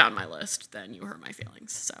further down my list than You Hurt My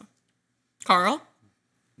Feelings. So, Carl?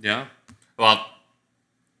 Yeah. Well,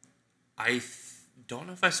 I don't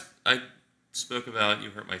know if I spoke about You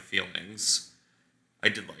Hurt My Feelings. I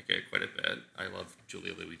did like it quite a bit. I love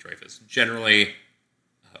Julia Louis-Dreyfus. Generally,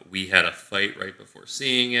 we had a fight right before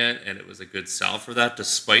seeing it, and it was a good sell for that,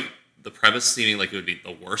 despite the premise seeming like it would be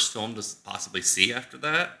the worst film to possibly see after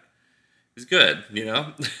that. It was good,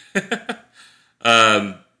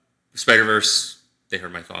 Spider-Verse, they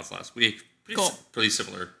heard my thoughts last week. Pretty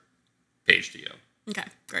similar page to you. Okay,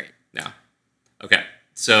 great. Yeah. Okay,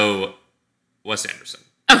 so Wes Anderson.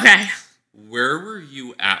 Okay. Where were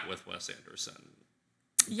you at with Wes Anderson?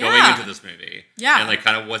 Yeah. Going into this movie. Yeah. And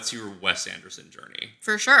kind of what's your Wes Anderson journey?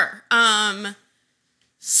 For sure.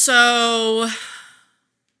 So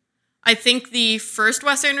I think the first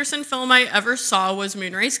Wes Anderson film I ever saw was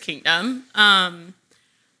Moonrise Kingdom.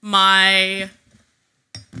 My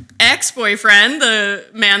ex-boyfriend, the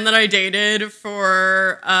man that I dated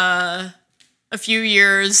for a few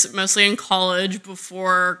years, mostly in college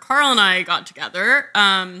before Carl and I got together,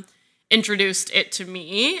 introduced it to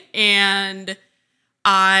me, and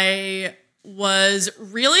I was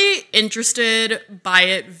really interested by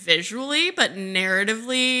it visually, but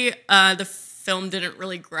narratively, the film didn't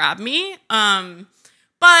really grab me. But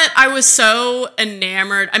I was so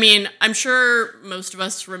enamored. I mean, I'm sure most of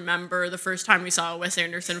us remember the first time we saw a Wes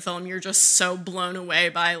Anderson film. You're just so blown away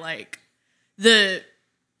by the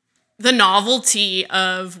novelty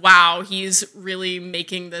of, wow, he's really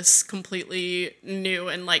making this completely new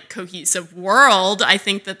and cohesive world. I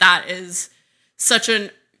think that is such an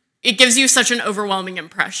it gives you such an overwhelming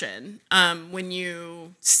impression when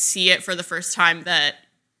you see it for the first time that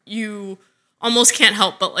you almost can't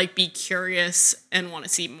help but like be curious and want to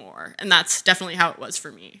see more. And that's definitely how it was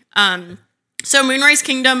for me. So Moonrise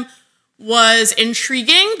Kingdom was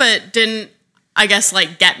intriguing, but didn't, I guess,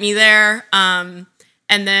 like get me there. And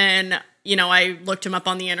then, you know, I looked him up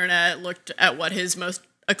on the internet, looked at what his most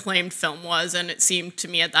acclaimed film was, and it seemed to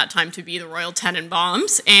me at that time to be The Royal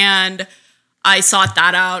Tenenbaums. And I sought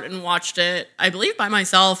that out and watched it, I believe, by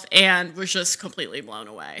myself, and was just completely blown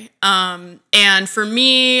away. And for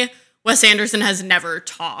me, Wes Anderson has never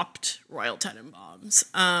topped Royal Tenenbaums.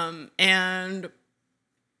 And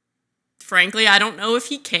frankly, I don't know if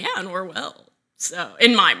he can or will. So,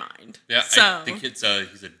 in my mind. Yeah, so, I think he's a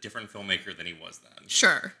different filmmaker than he was then.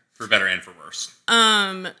 Sure. For better and for worse.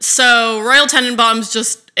 So Royal Tenenbaums,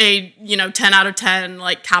 just a, 10 out of 10,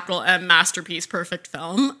 like capital M masterpiece, perfect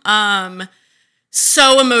film.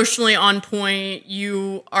 So emotionally on point.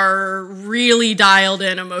 You are really dialed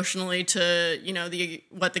in emotionally to,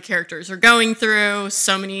 what the characters are going through.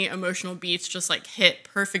 So many emotional beats just like hit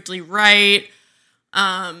perfectly right.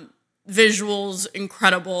 Visuals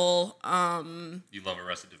incredible. You love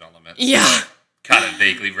Arrested Development. Yeah. So kind of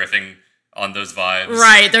vaguely riffing on those vibes.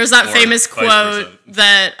 Right. There's that famous quote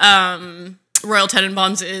that Royal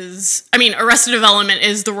Tenenbaums Arrested Development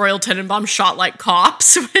is the Royal Tenenbaums shot like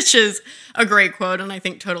cops, which is a great quote and I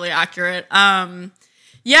think totally accurate.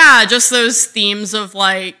 Just those themes of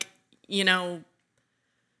like,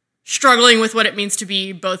 struggling with what it means to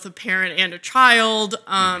be both a parent and a child.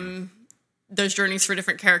 Those journeys for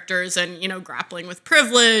different characters and, grappling with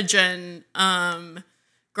privilege and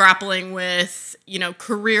grappling with,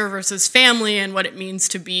 career versus family and what it means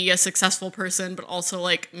to be a successful person, but also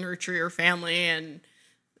like nurture your family and,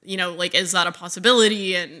 is that a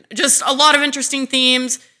possibility? And just a lot of interesting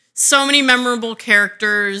themes, so many memorable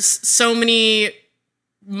characters, so many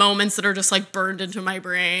moments that are just like burned into my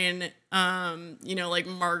brain. Like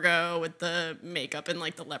Margot with the makeup and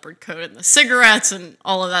like the leopard coat and the cigarettes and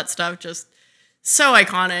all of that stuff, just so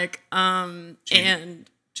iconic.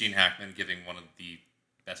 Gene Hackman giving one of the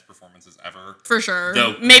best performances ever. For sure.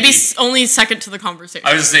 Though maybe only second to the conversation.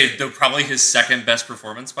 I would say, though, probably his second best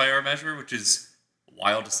performance by our measure, which is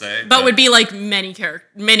wild to say. But would be like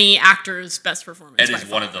many actors' best performance. It is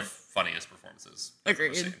one of the funniest performances.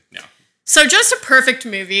 Agreed. Yeah. So just a perfect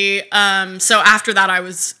movie. So after that, I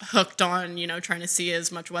was hooked on, trying to see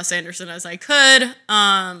as much Wes Anderson as I could.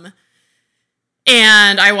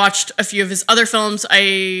 And I watched a few of his other films.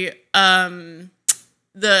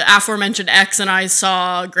 The aforementioned X and I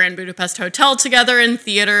saw Grand Budapest Hotel together in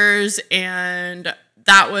theaters, and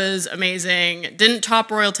that was amazing. Didn't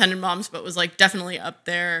top Royal Tenenbaums, but was like definitely up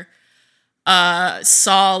there.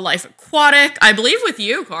 Saw Life Aquatic, I believe with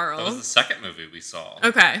you, Carl. That was the second movie we saw.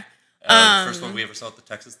 Okay. The first one we ever saw at the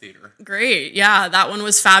Texas Theater. Great. Yeah, that one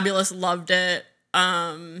was fabulous. Loved it.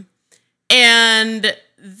 And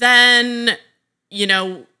then,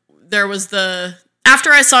 there was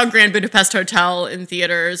after I saw Grand Budapest Hotel in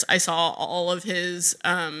theaters, I saw all of his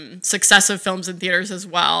successive films in theaters as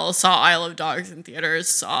well. Saw Isle of Dogs in theaters,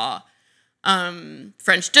 saw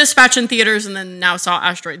French Dispatch in theaters, and then now saw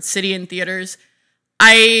Asteroid City in theaters.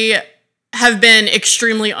 I have been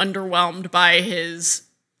extremely underwhelmed by his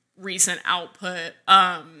recent output.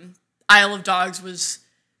 Isle of Dogs was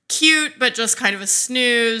cute, but just kind of a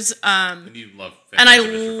snooze. And you love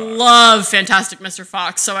love Fantastic Mr.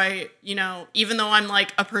 Fox. So I, even though I'm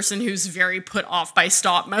like a person who's very put off by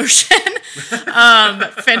stop motion,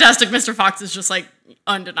 Fantastic Mr. Fox is just like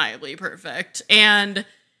undeniably perfect. And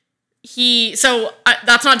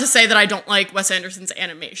that's not to say that I don't like Wes Anderson's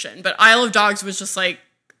animation, but Isle of Dogs was just like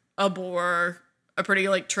a bore, a pretty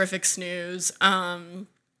like terrific snooze. And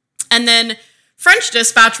then French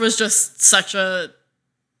Dispatch was just such an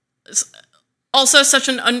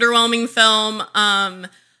underwhelming film.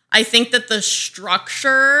 I think that the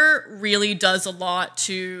structure really does a lot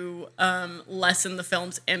to lessen the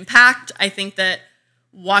film's impact. I think that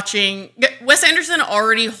Wes Anderson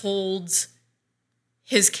already holds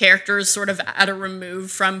his characters sort of at a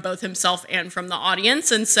remove from both himself and from the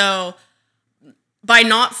audience. And so by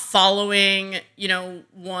not following,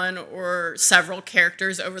 one or several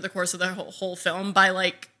characters over the course of the whole film, by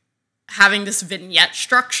like having this vignette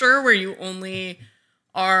structure where you only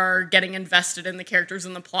are getting invested in the characters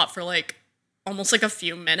and the plot for like almost like a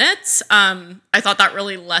few minutes, I thought that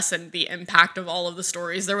really lessened the impact of all of the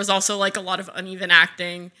stories. There was also like a lot of uneven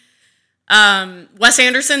acting. Wes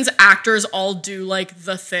Anderson's actors all do like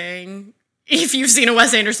the thing. If you've seen a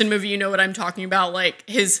Wes Anderson movie, you know what I'm talking about. Like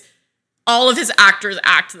his all of his actors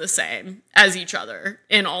act the same as each other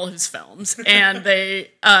in all his films. And Timothée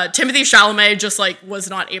Chalamet just like was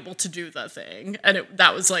not able to do the thing. And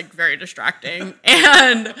that was like very distracting.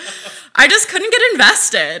 And I just couldn't get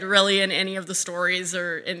invested really in any of the stories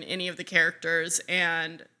or in any of the characters.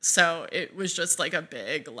 And so it was just like a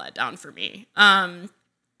big letdown for me. And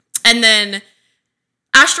then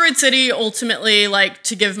Asteroid City, ultimately, like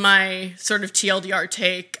to give my sort of TLDR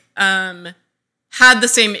take, had the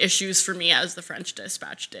same issues for me as the French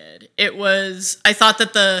Dispatch did. I thought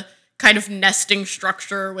that the kind of nesting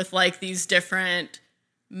structure with like these different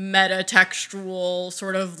meta-textual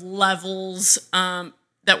sort of levels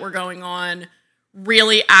that were going on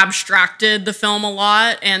really abstracted the film a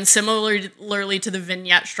lot, and similarly to the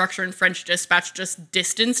vignette structure in French Dispatch just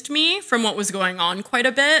distanced me from what was going on quite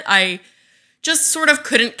a bit. I just sort of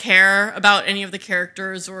couldn't care about any of the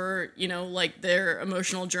characters or, you know, like their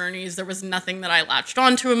emotional journeys. There was nothing that I latched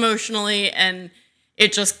onto emotionally, and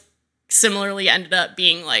it just similarly ended up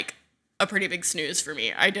being like a pretty big snooze for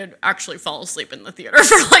me. I did actually fall asleep in the theater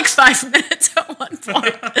for like 5 minutes at one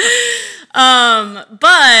point.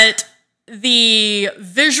 But the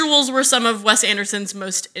visuals were some of Wes Anderson's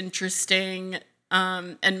most interesting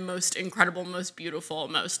and most incredible, most beautiful,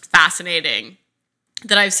 most fascinating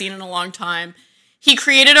that I've seen in a long time. He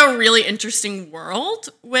created a really interesting world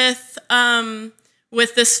with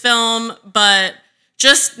this film, but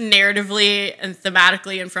just narratively and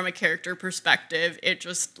thematically and from a character perspective, it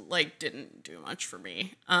just like didn't do much for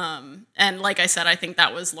me. And like I said, I think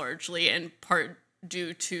that was largely in part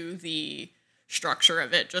due to the structure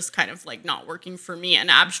of it just kind of like not working for me and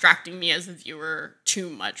abstracting me as a viewer too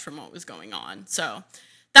much from what was going on. So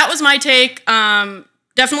that was my take.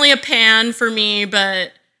 Definitely a pan for me,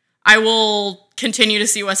 but I will continue to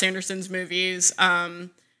see Wes Anderson's movies,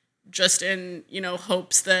 just in, you know,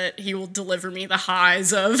 hopes that he will deliver me the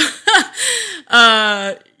highs of,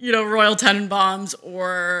 you know, Royal Tenenbaums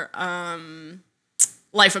or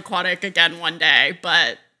Life Aquatic again one day.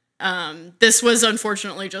 But this was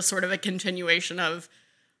unfortunately just sort of a continuation of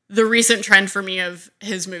the recent trend for me of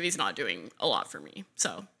his movies not doing a lot for me.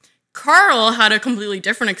 So Carl had a completely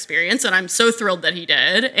different experience, and I'm so thrilled that he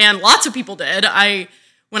did, and lots of people did.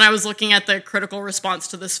 When I was looking at the critical response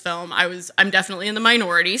to this film, I'm definitely in the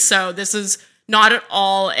minority. So this is not at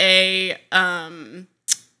all a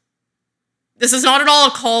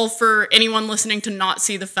call for anyone listening to not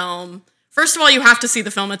see the film. First of all, you have to see the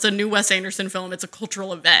film. It's a new Wes Anderson film. It's a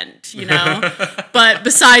cultural event, you know? But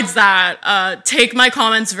besides that, take my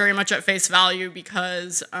comments very much at face value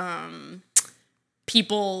because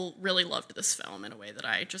people really loved this film in a way that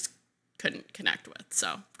I just couldn't connect with.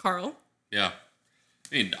 So, Carl? Yeah.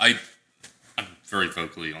 I mean, I'm very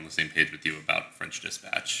vocally on the same page with you about French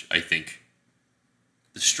Dispatch. I think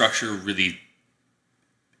the structure really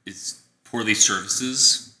is poorly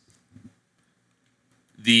services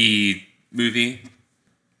the movie.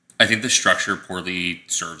 I think the structure poorly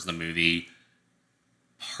serves the movie,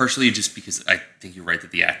 partially just because I think you're right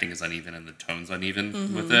that the acting is uneven and the tone's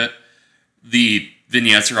uneven with it. The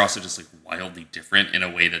vignettes are also just like wildly different in a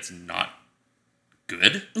way that's not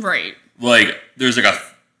good. Right. Like there's like a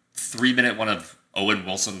 3-minute one of Owen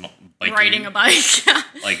Wilson biking. Riding a bike.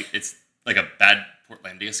 Like it's like a bad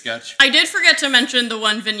Portlandia sketch. I did forget to mention the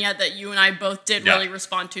one vignette that you and I both did really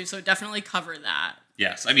respond to, so definitely cover that.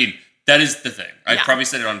 Yes, I mean that is the thing. I probably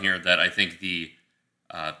said it on here that I think the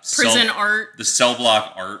prison art, the cell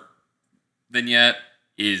block art vignette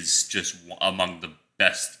is just among the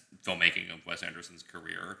best filmmaking of Wes Anderson's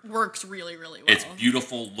career. Works really, really well. It's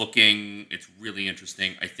beautiful looking. It's really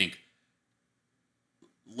interesting. I think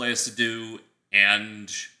Lea Seydoux and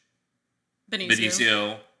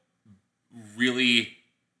Benicio really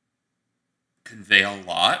convey a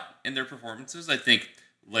lot in their performances. I think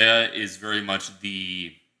Lea is very much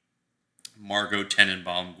the Margot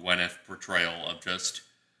Tenenbaum Gwyneth portrayal of just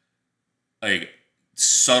like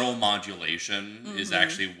subtle modulation is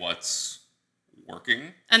actually what's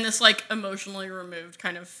working. And this like emotionally removed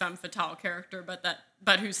kind of femme fatale character,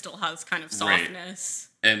 but who still has kind of softness.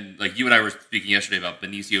 Right. And like you and I were speaking yesterday about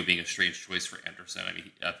Benicio being a strange choice for Anderson. I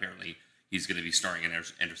mean, apparently he's going to be starring in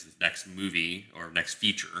Anderson's next movie or next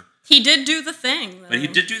feature. He did do The Thing, though. But he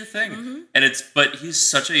did do The Thing. And but he's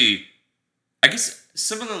such a, I guess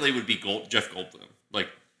similarly would be Jeff Goldblum. Like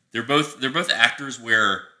they're both actors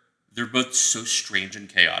where they're both so strange and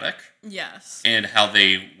chaotic. Yes. And how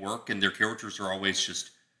they work and their characters are always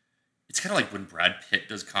just, it's kind of like when Brad Pitt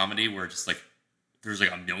does comedy where just like there's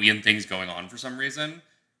like a million things going on for some reason.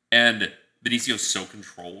 And Benicio's so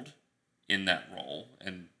controlled in that role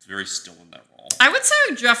and very still in that role. I would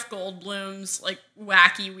say Jeff Goldblum's like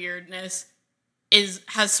wacky weirdness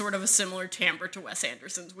has sort of a similar timbre to Wes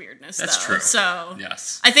Anderson's weirdness. That's true. true. So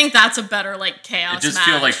yes, I think that's a better like chaos. It just match.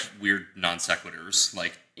 feel like weird non sequiturs,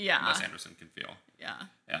 like Yeah. Wes Anderson can feel. Yeah.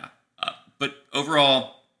 Yeah. But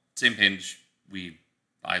overall, same page.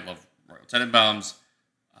 I love Royal Tenenbaums.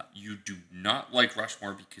 You do not like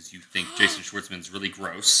Rushmore because you think Jason Schwartzman's really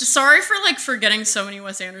gross. Sorry for like forgetting so many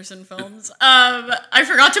Wes Anderson films. I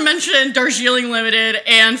forgot to mention Darjeeling Limited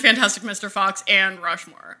and Fantastic Mr. Fox and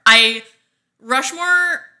Rushmore.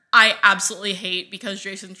 Rushmore I absolutely hate because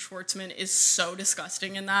Jason Schwartzman is so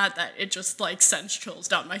disgusting in that it just like sends chills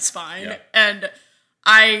down my spine. Yeah. And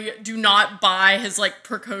I do not buy his like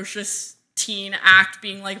precocious teen act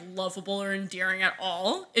being like lovable or endearing at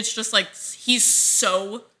all. It's just like he's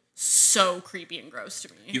so creepy and gross to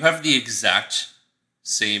me. You have the exact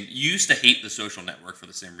same. You used to hate The Social Network for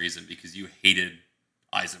the same reason because you hated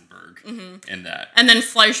Eisenberg in that. And then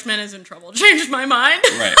Fleischman is in trouble. Changed my mind.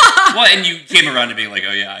 Right. Well, and you came around to being like,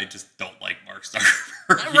 oh yeah, I just don't like Mark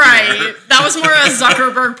Zuckerberg. Right. That was more a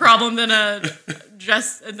Zuckerberg problem than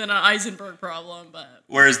an Eisenberg problem. But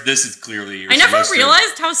whereas this is clearly. I never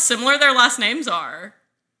realized how similar their last names are.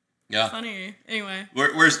 Yeah. Funny. Anyway.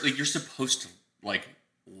 Whereas like you're supposed to like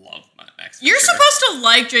love Max. You're supposed to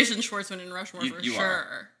like Jason Schwartzman in Rushmore for you sure.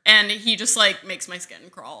 are. And he just like makes my skin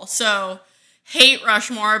crawl. So hate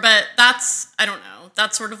Rushmore, but I don't know.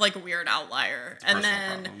 That's sort of like a weird outlier. And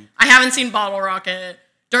then problem. I haven't seen Bottle Rocket.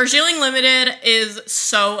 Darjeeling Limited is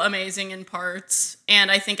so amazing in parts,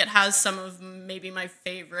 and I think it has some of maybe my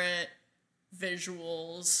favorite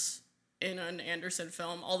visuals in an Anderson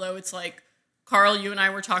film. Although it's like, Carl, you and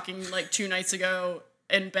I were talking like 2 nights ago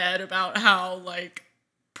in bed about how like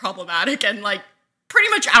problematic and like pretty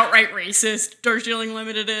much outright racist Darjeeling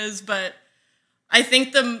Limited is, but I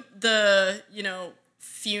think the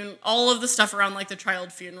all of the stuff around like the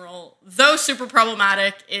child funeral, though super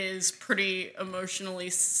problematic, is pretty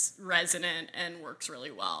emotionally resonant and works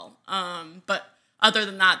really well. But other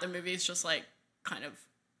than that, the movie is just like kind of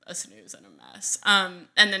a snooze and a mess. And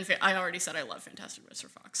then I already said I love Fantastic Mr.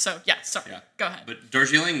 Fox. So yeah, sorry. Yeah. Go ahead. But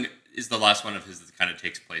Darjeeling is the last one of his that kind of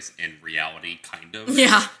takes place in reality, kind of.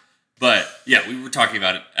 Yeah. But yeah, we were talking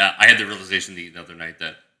about it. I had the realization the other night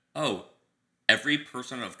that, every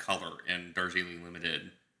person of color in Darjeeling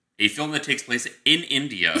Limited, a film that takes place in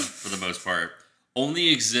India for the most part, only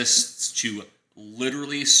exists to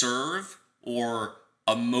literally serve or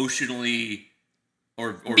emotionally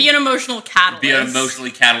or be an emotional catalyst. Be an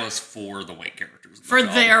emotionally catalyst for the white characters. For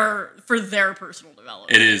their personal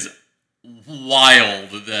development. It is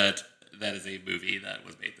wild that is a movie that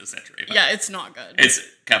was made this century. Yeah, it's not good. It's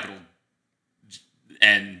capital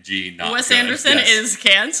NG, not Wes good. Anderson is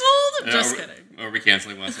canceled? Just kidding. Are we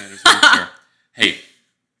canceling Wes Anderson? Sure. Hey,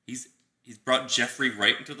 he's brought Jeffrey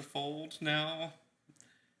Wright into the fold now.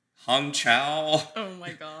 Hong Chow. Oh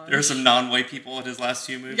my god. There are some non-white people in his last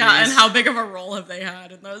 2 movies. Yeah, and how big of a role have they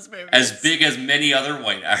had in those movies? As big as many other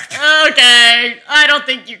white actors. Okay, I don't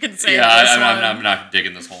think you can say I'm not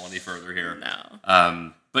digging this hole any further here.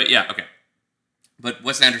 No. But yeah, okay. But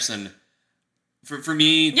Wes Anderson, for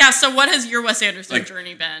me... Yeah, so what has your Wes Anderson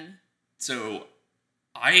journey been? So,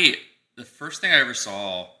 the first thing I ever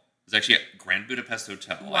saw was actually at Grand Budapest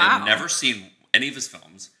Hotel. Wow. I had never seen any of his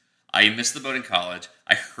films. I missed the boat in college.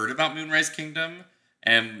 I heard about Moonrise Kingdom,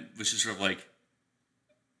 and was just sort of like,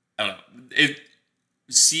 I don't know.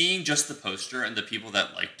 Seeing just the poster and the people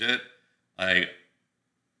that liked it,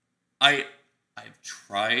 I've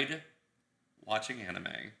tried watching anime.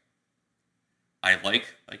 I like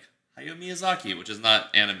Hayao Miyazaki, which is not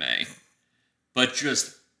anime, but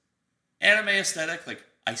just anime aesthetic. Like,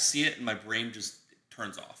 I see it and my brain just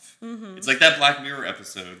turns off. Mm-hmm. It's like that Black Mirror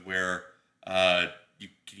episode where you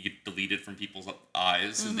get deleted from people's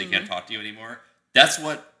eyes and they can't talk to you anymore. That's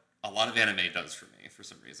what a lot of anime does for me for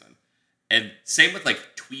some reason. And same with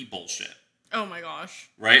like twee bullshit. Oh my gosh.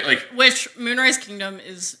 Right? Like, which Moonrise Kingdom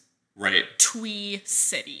is right. Twee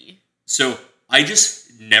City. So I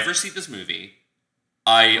just never see this movie.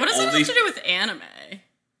 What does that have to do with anime?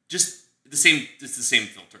 Just the same. It's the same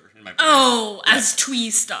filter in my brain. Oh, yes. As twee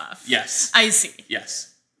stuff. Yes. I see.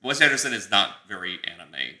 Yes. Wes Anderson is not very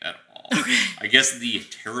anime at all. Okay. I guess the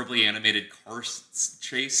terribly animated car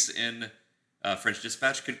chase in French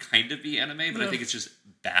Dispatch could kind of be anime, but I think it's just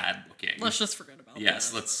bad looking. Let's just forget about that.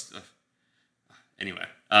 Yes, let's... anyway.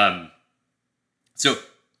 So,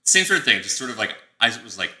 same sort of thing. Just sort of like, I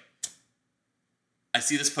was like, I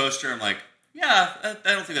see this poster, I'm like, yeah, I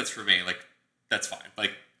don't think that's for me. Like, that's fine.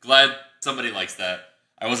 Like, glad somebody likes that.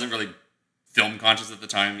 I wasn't really film conscious at the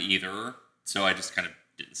time either, so I just kind of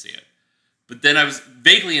didn't see it. But then I was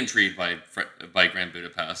vaguely intrigued by Grand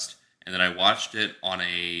Budapest, and then I watched it on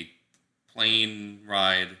a plane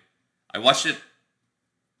ride. I watched it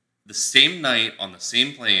the same night on the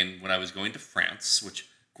same plane when I was going to France, which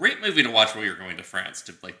great movie to watch while you're going to France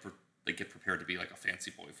to get prepared to be like a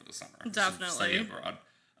fancy boy for the summer. Definitely. Study abroad.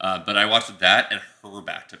 But I watched that and her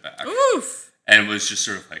back to back. Oof. And was just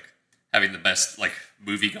sort of like having the best like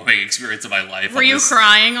movie going experience of my life. Were you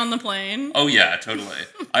crying on the plane? Oh yeah, totally.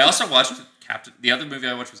 I also watched the other movie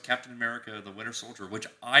I watched was Captain America: The Winter Soldier, which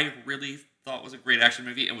I really thought was a great action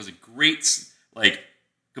movie and was a great like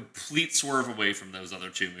complete swerve away from those other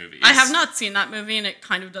two movies. I have not seen that movie, and it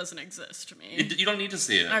kind of doesn't exist to me. You don't need to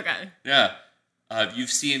see it. Okay. Yeah.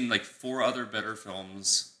 You've seen like 4 other better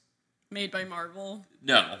films. Made by Marvel?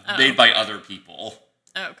 No, made by other people.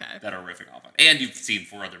 Okay. That are riffing off on. And you've seen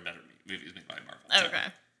 4 other better movies made by Marvel. Okay.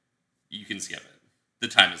 So you can skip it. The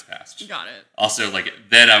time has passed. Got it. Also, like,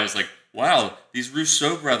 then I was like, wow, these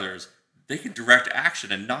Rousseau brothers, they can direct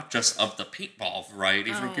action and not just of the paintball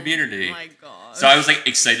variety from Community. Oh my god. So I was like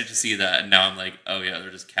excited to see that, and now I'm like, oh yeah, they're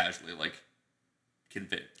just casually like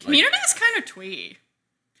convinced. Community is kind of twee.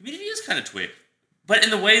 Community is kind of twee, but in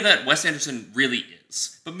the way that Wes Anderson really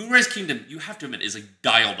is. But Moonrise Kingdom, you have to admit, is like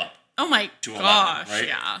dialed up. Oh my to gosh, 11, right?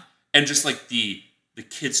 yeah. And just like the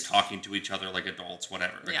kids talking to each other like adults,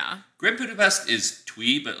 whatever. Like, yeah. Grand Budapest is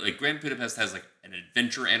twee, but like Grand Budapest has like an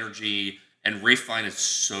adventure energy, and Ralph Fiennes is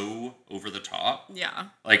so over the top. Yeah.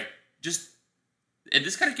 Like and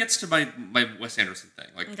this kind of gets to my Wes Anderson thing.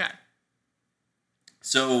 Like, okay.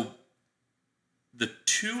 So the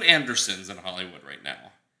 2 Andersons in Hollywood right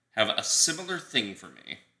now have a similar thing for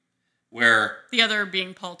me, where the other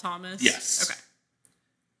being Paul Thomas. Yes. Okay.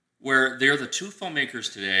 Where they're the 2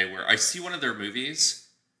 filmmakers today where I see one of their movies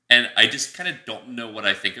and I just kind of don't know what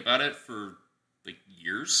I think about it for like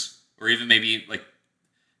years, or even maybe like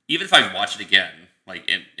even if I watch it again like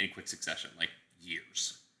in quick succession, like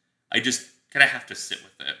years, I just kind of have to sit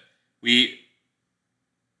with it.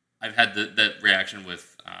 I've had that reaction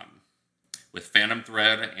with Phantom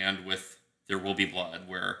Thread and with There Will Be Blood,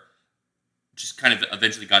 where just kind of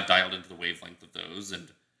eventually got dialed into the wavelength of those. And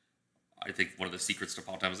I think one of the secrets to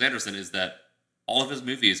Paul Thomas Anderson is that all of his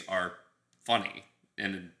movies are funny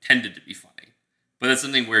and intended to be funny. But it's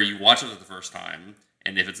something where you watch it for the first time,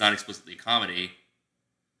 and if it's not explicitly a comedy,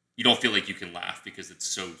 you don't feel like you can laugh because it's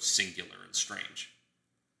so singular and strange.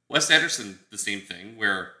 Wes Anderson, the same thing,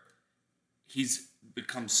 where he's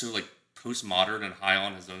become so like postmodern and high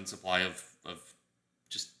on his own supply of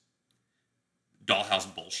just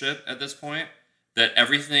dollhouse bullshit at this point, that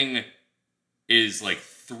everything is like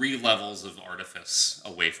 3 levels of artifice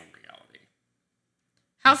away from reality.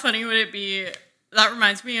 How funny would it be? That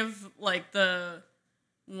reminds me of like the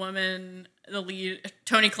woman, the lead,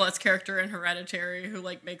 Toni Collette's character in Hereditary, who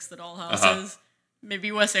like makes the dollhouses. Uh-huh.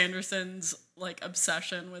 Maybe Wes Anderson's like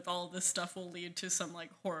obsession with all this stuff will lead to some like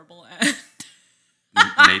horrible end.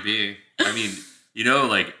 Maybe. I mean, you know,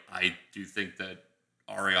 like I do think that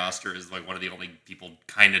Ari Aster is like one of the only people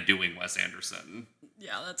kind of doing Wes Anderson.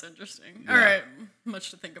 Yeah, that's interesting. Yeah. All right,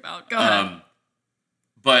 much to think about. Go ahead.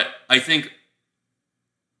 But I think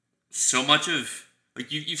so much of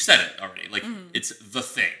like you've said it already. Like it's the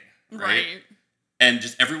thing, right? And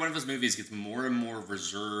just every one of his movies gets more and more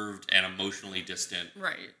reserved and emotionally distant.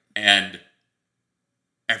 Right. And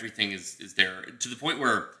everything is there to the point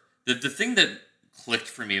where the thing that clicked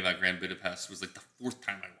for me about Grand Budapest was like the 4th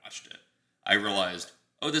time I watched it. I realized,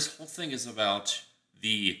 oh, this whole thing is about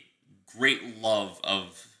the great love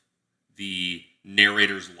of the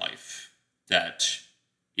narrator's life that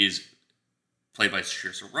is played by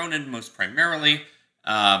Saoirse Ronan most primarily.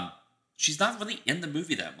 She's not really in the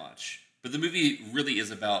movie that much. But the movie really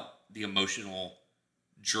is about the emotional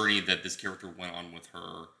journey that this character went on with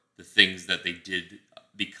her, the things that they did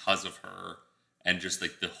because of her, and just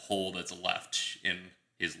like the hole that's left in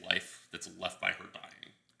his life that's left by her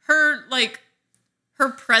dying.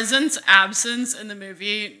 Her presence, absence in the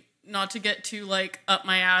movie, not to get too like up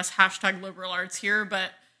my ass, #liberal arts here,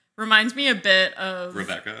 but reminds me a bit of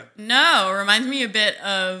Rebecca. No, reminds me a bit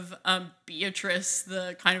of Beatrice,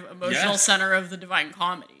 the kind of emotional center of the Divine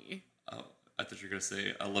Comedy. I thought you were going to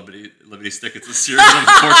say a Lemony Snicket's a series of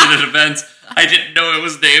unfortunate events. I didn't know it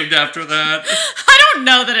was named after that. I don't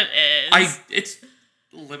know that it is. It's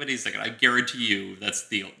Lemony Snicket. I guarantee you that's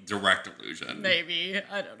the direct allusion. Maybe.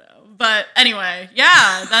 I don't know. But anyway,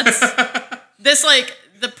 yeah, that's this like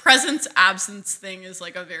the presence absence thing is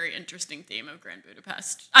like a very interesting theme of Grand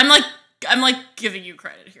Budapest. I'm like giving you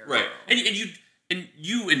credit here. Right. And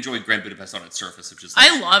you enjoyed Grand Budapest on its surface, which is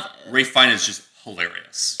I love it. Ralph Fiennes is just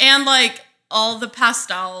hilarious. And like all the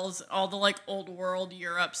pastels, all the like old world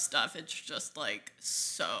Europe stuff, it's just like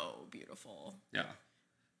so beautiful. Yeah.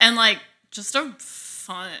 And like just a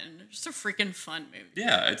freaking fun movie.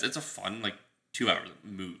 Yeah, it's a fun, 2 hours that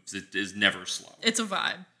moves. It is never slow. It's a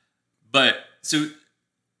vibe. But, so,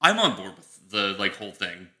 I'm on board with the, whole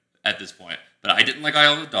thing at this point. But I didn't like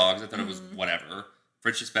Isle of the Dogs. I thought it was whatever.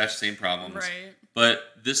 French Dispatch, same problems. Right. But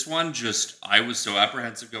this one I was so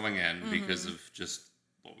apprehensive going in because of just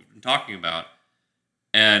what we've been talking about.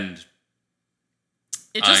 And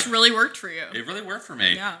it just really worked for you. It really worked for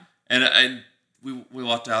me. Yeah. And we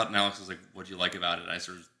walked out, and Alex was like, "What do you like about it?" And I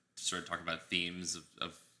started talking about themes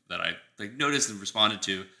of that I noticed and responded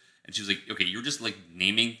to. And she was like, "Okay, you're just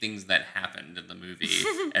naming things that happened in the movie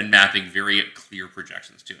and mapping very clear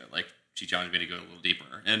projections to it." She challenged me to go a little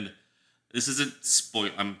deeper. And this isn't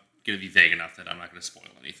I'm going to be vague enough that I'm not going to spoil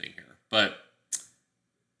anything here. But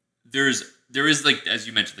there is as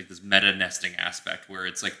you mentioned, this meta nesting aspect where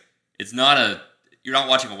it's you're not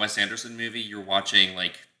watching a Wes Anderson movie. You're watching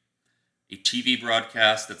a TV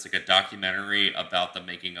broadcast that's a documentary about the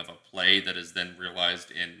making of a play that is then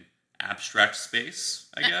realized in abstract space,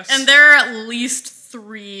 I guess. And there are at least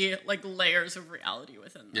 3 layers of reality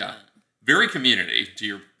within that. Yeah. Very Community, to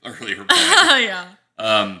your earlier point. Yeah.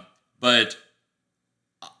 But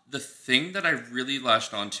the thing that I really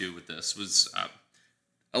latched onto with this was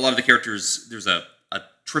a lot of the characters, there's a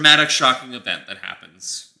traumatic, shocking event that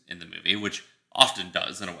happens in the movie, which often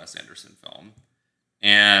does in a Wes Anderson film.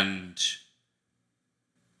 And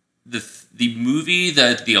the movie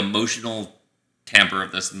that the emotional timbre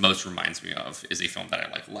of this most reminds me of is a film that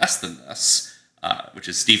I like less than this, which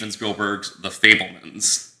is Steven Spielberg's The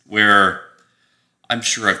Fabelmans, where I'm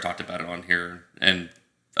sure I've talked about it on here, and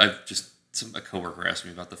a coworker asked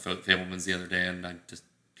me about The Fabelmans the other day, and I just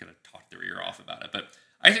kind of talked their ear off about it. But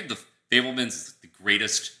I think The Fabelmans is the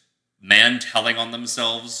greatest man telling on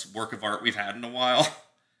themselves work of art we've had in a while.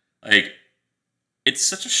 It's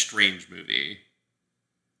such a strange movie.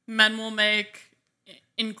 Men will make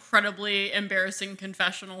incredibly embarrassing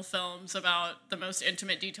confessional films about the most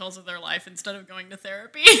intimate details of their life instead of going to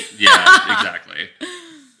therapy. Yeah, exactly.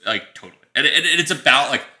 Totally. And it's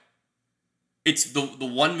about, it's the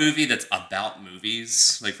one movie that's about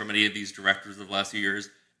movies, from any of these directors of the last few years,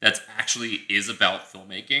 that's actually is about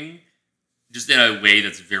filmmaking, just in a way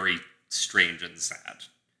that's very strange and sad.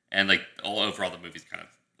 And, overall the movie's kind of,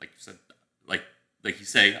 like you said, like you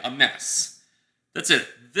say, a mess. That's it.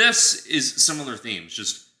 This is similar themes.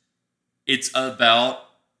 Just, it's about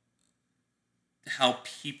how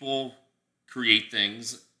people create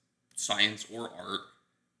things, science or art,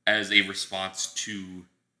 as a response to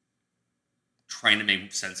trying to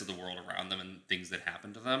make sense of the world around them and things that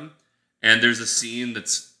happen to them. And there's a scene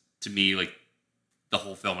that's, to me, the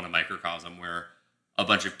whole film in a microcosm, where a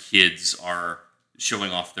bunch of kids are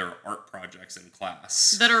showing off their art projects in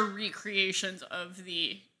class. That are recreations of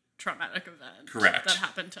the traumatic event. Correct. That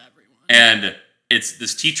happened to everyone. And it's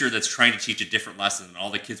this teacher that's trying to teach a different lesson, and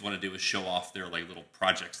all the kids want to do is show off their little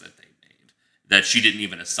projects that they made, that she didn't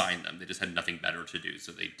even assign them. They just had nothing better to do,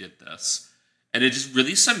 so they did this. And it just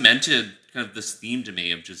really cemented kind of this theme to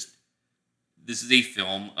me of just, this is a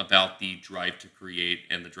film about the drive to create,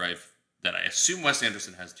 and the drive that I assume Wes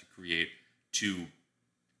Anderson has to create to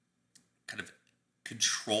kind of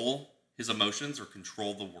control his emotions or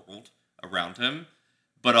control the world around him.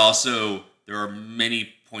 But also, there are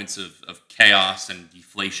many points of chaos and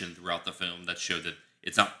deflation throughout the film that show that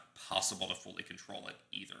it's not possible to fully control it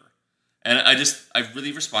either. And I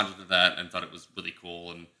really responded to that and thought it was really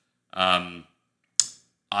cool. And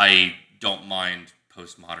I don't mind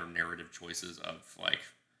postmodern narrative choices of,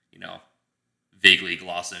 vaguely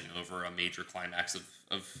glossing over a major climax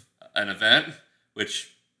of an event,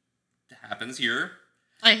 which happens here.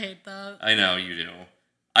 I hate that. I know, you do.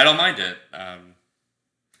 I don't mind it.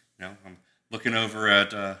 I'm looking over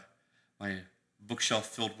at my bookshelf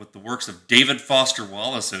filled with the works of David Foster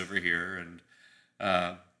Wallace over here, and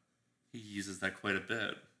he uses that quite a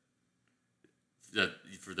bit.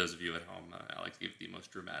 For those of you at home, Alex gave the most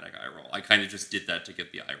dramatic eye roll. I kind of just did that to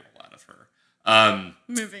get the eye roll out of her.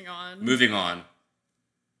 Moving on.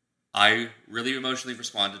 I really emotionally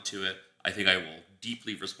responded to it. I think I will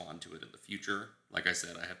deeply respond to it in the future. Like I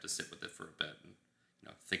said, I have to sit with it for a bit and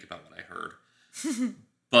think about what I heard.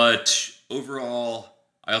 But overall,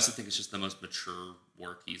 I also think it's just the most mature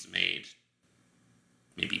work he's made.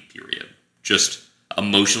 Maybe period. Just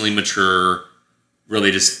emotionally mature,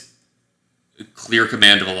 really just clear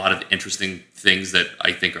command of a lot of interesting things that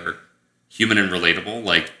I think are human and relatable,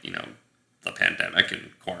 like, the pandemic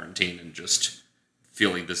and quarantine and just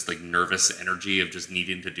feeling this nervous energy of just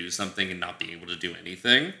needing to do something and not being able to do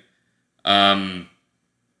anything. And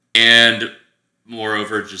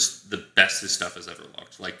moreover, just the best his stuff has ever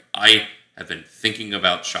looked. I have been thinking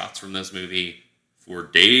about shots from this movie for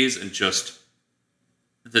days, and just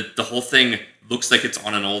the whole thing looks like it's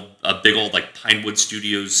on a big old like Pinewood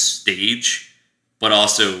Studios stage, but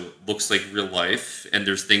also looks like real life. And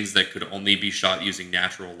there's things that could only be shot using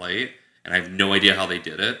natural light, and I have no idea how they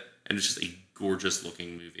did it. And it's just a gorgeous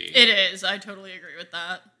looking movie. It is. I totally agree with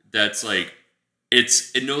that. That's like,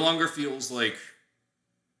 it no longer feels like,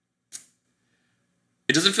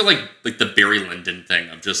 it doesn't feel like the Barry Lyndon thing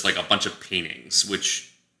of just like a bunch of paintings,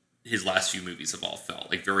 which his last few movies have all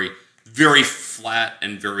felt like very, very flat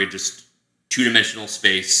and very just two-dimensional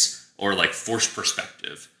space or like forced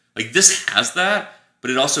perspective. Like this has that,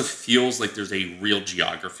 but it also feels like there's a real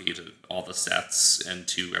geography to all the sets and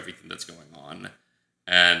to everything that's going on.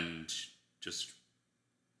 And just,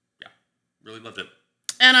 yeah, really loved it.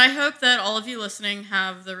 And I hope that all of you listening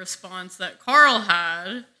have the response that Carl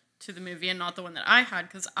had to the movie and not the one that I had,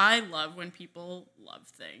 because I love when people love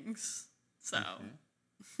things. So.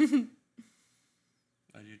 Mm-hmm.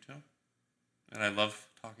 I do too. And I love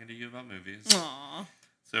talking to you about movies. Aww.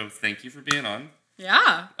 So thank you for being on.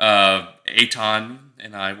 Yeah. Eitan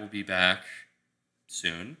and I will be back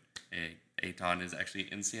soon. Eitan is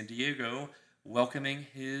actually in San Diego welcoming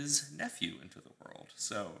his nephew into the world.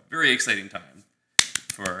 So very exciting time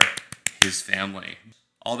for his family.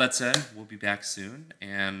 All that said, we'll be back soon,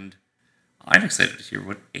 and I'm excited to hear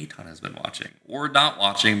what Eitan has been watching or not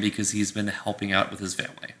watching because he's been helping out with his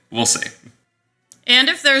family. We'll see. And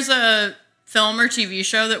if there's a film or TV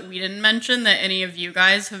show that we didn't mention that any of you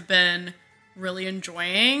guys have been really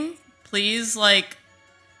enjoying, please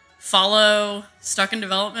follow Stuck in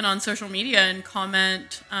Development on social media and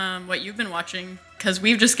comment what you've been watching, because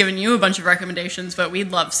we've just given you a bunch of recommendations, but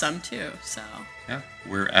we'd love some too. So yeah,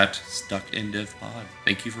 we're at Stuck in Div Pod.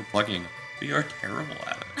 Thank you for plugging. We are terrible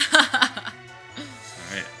at it.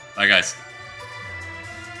 All right, bye guys.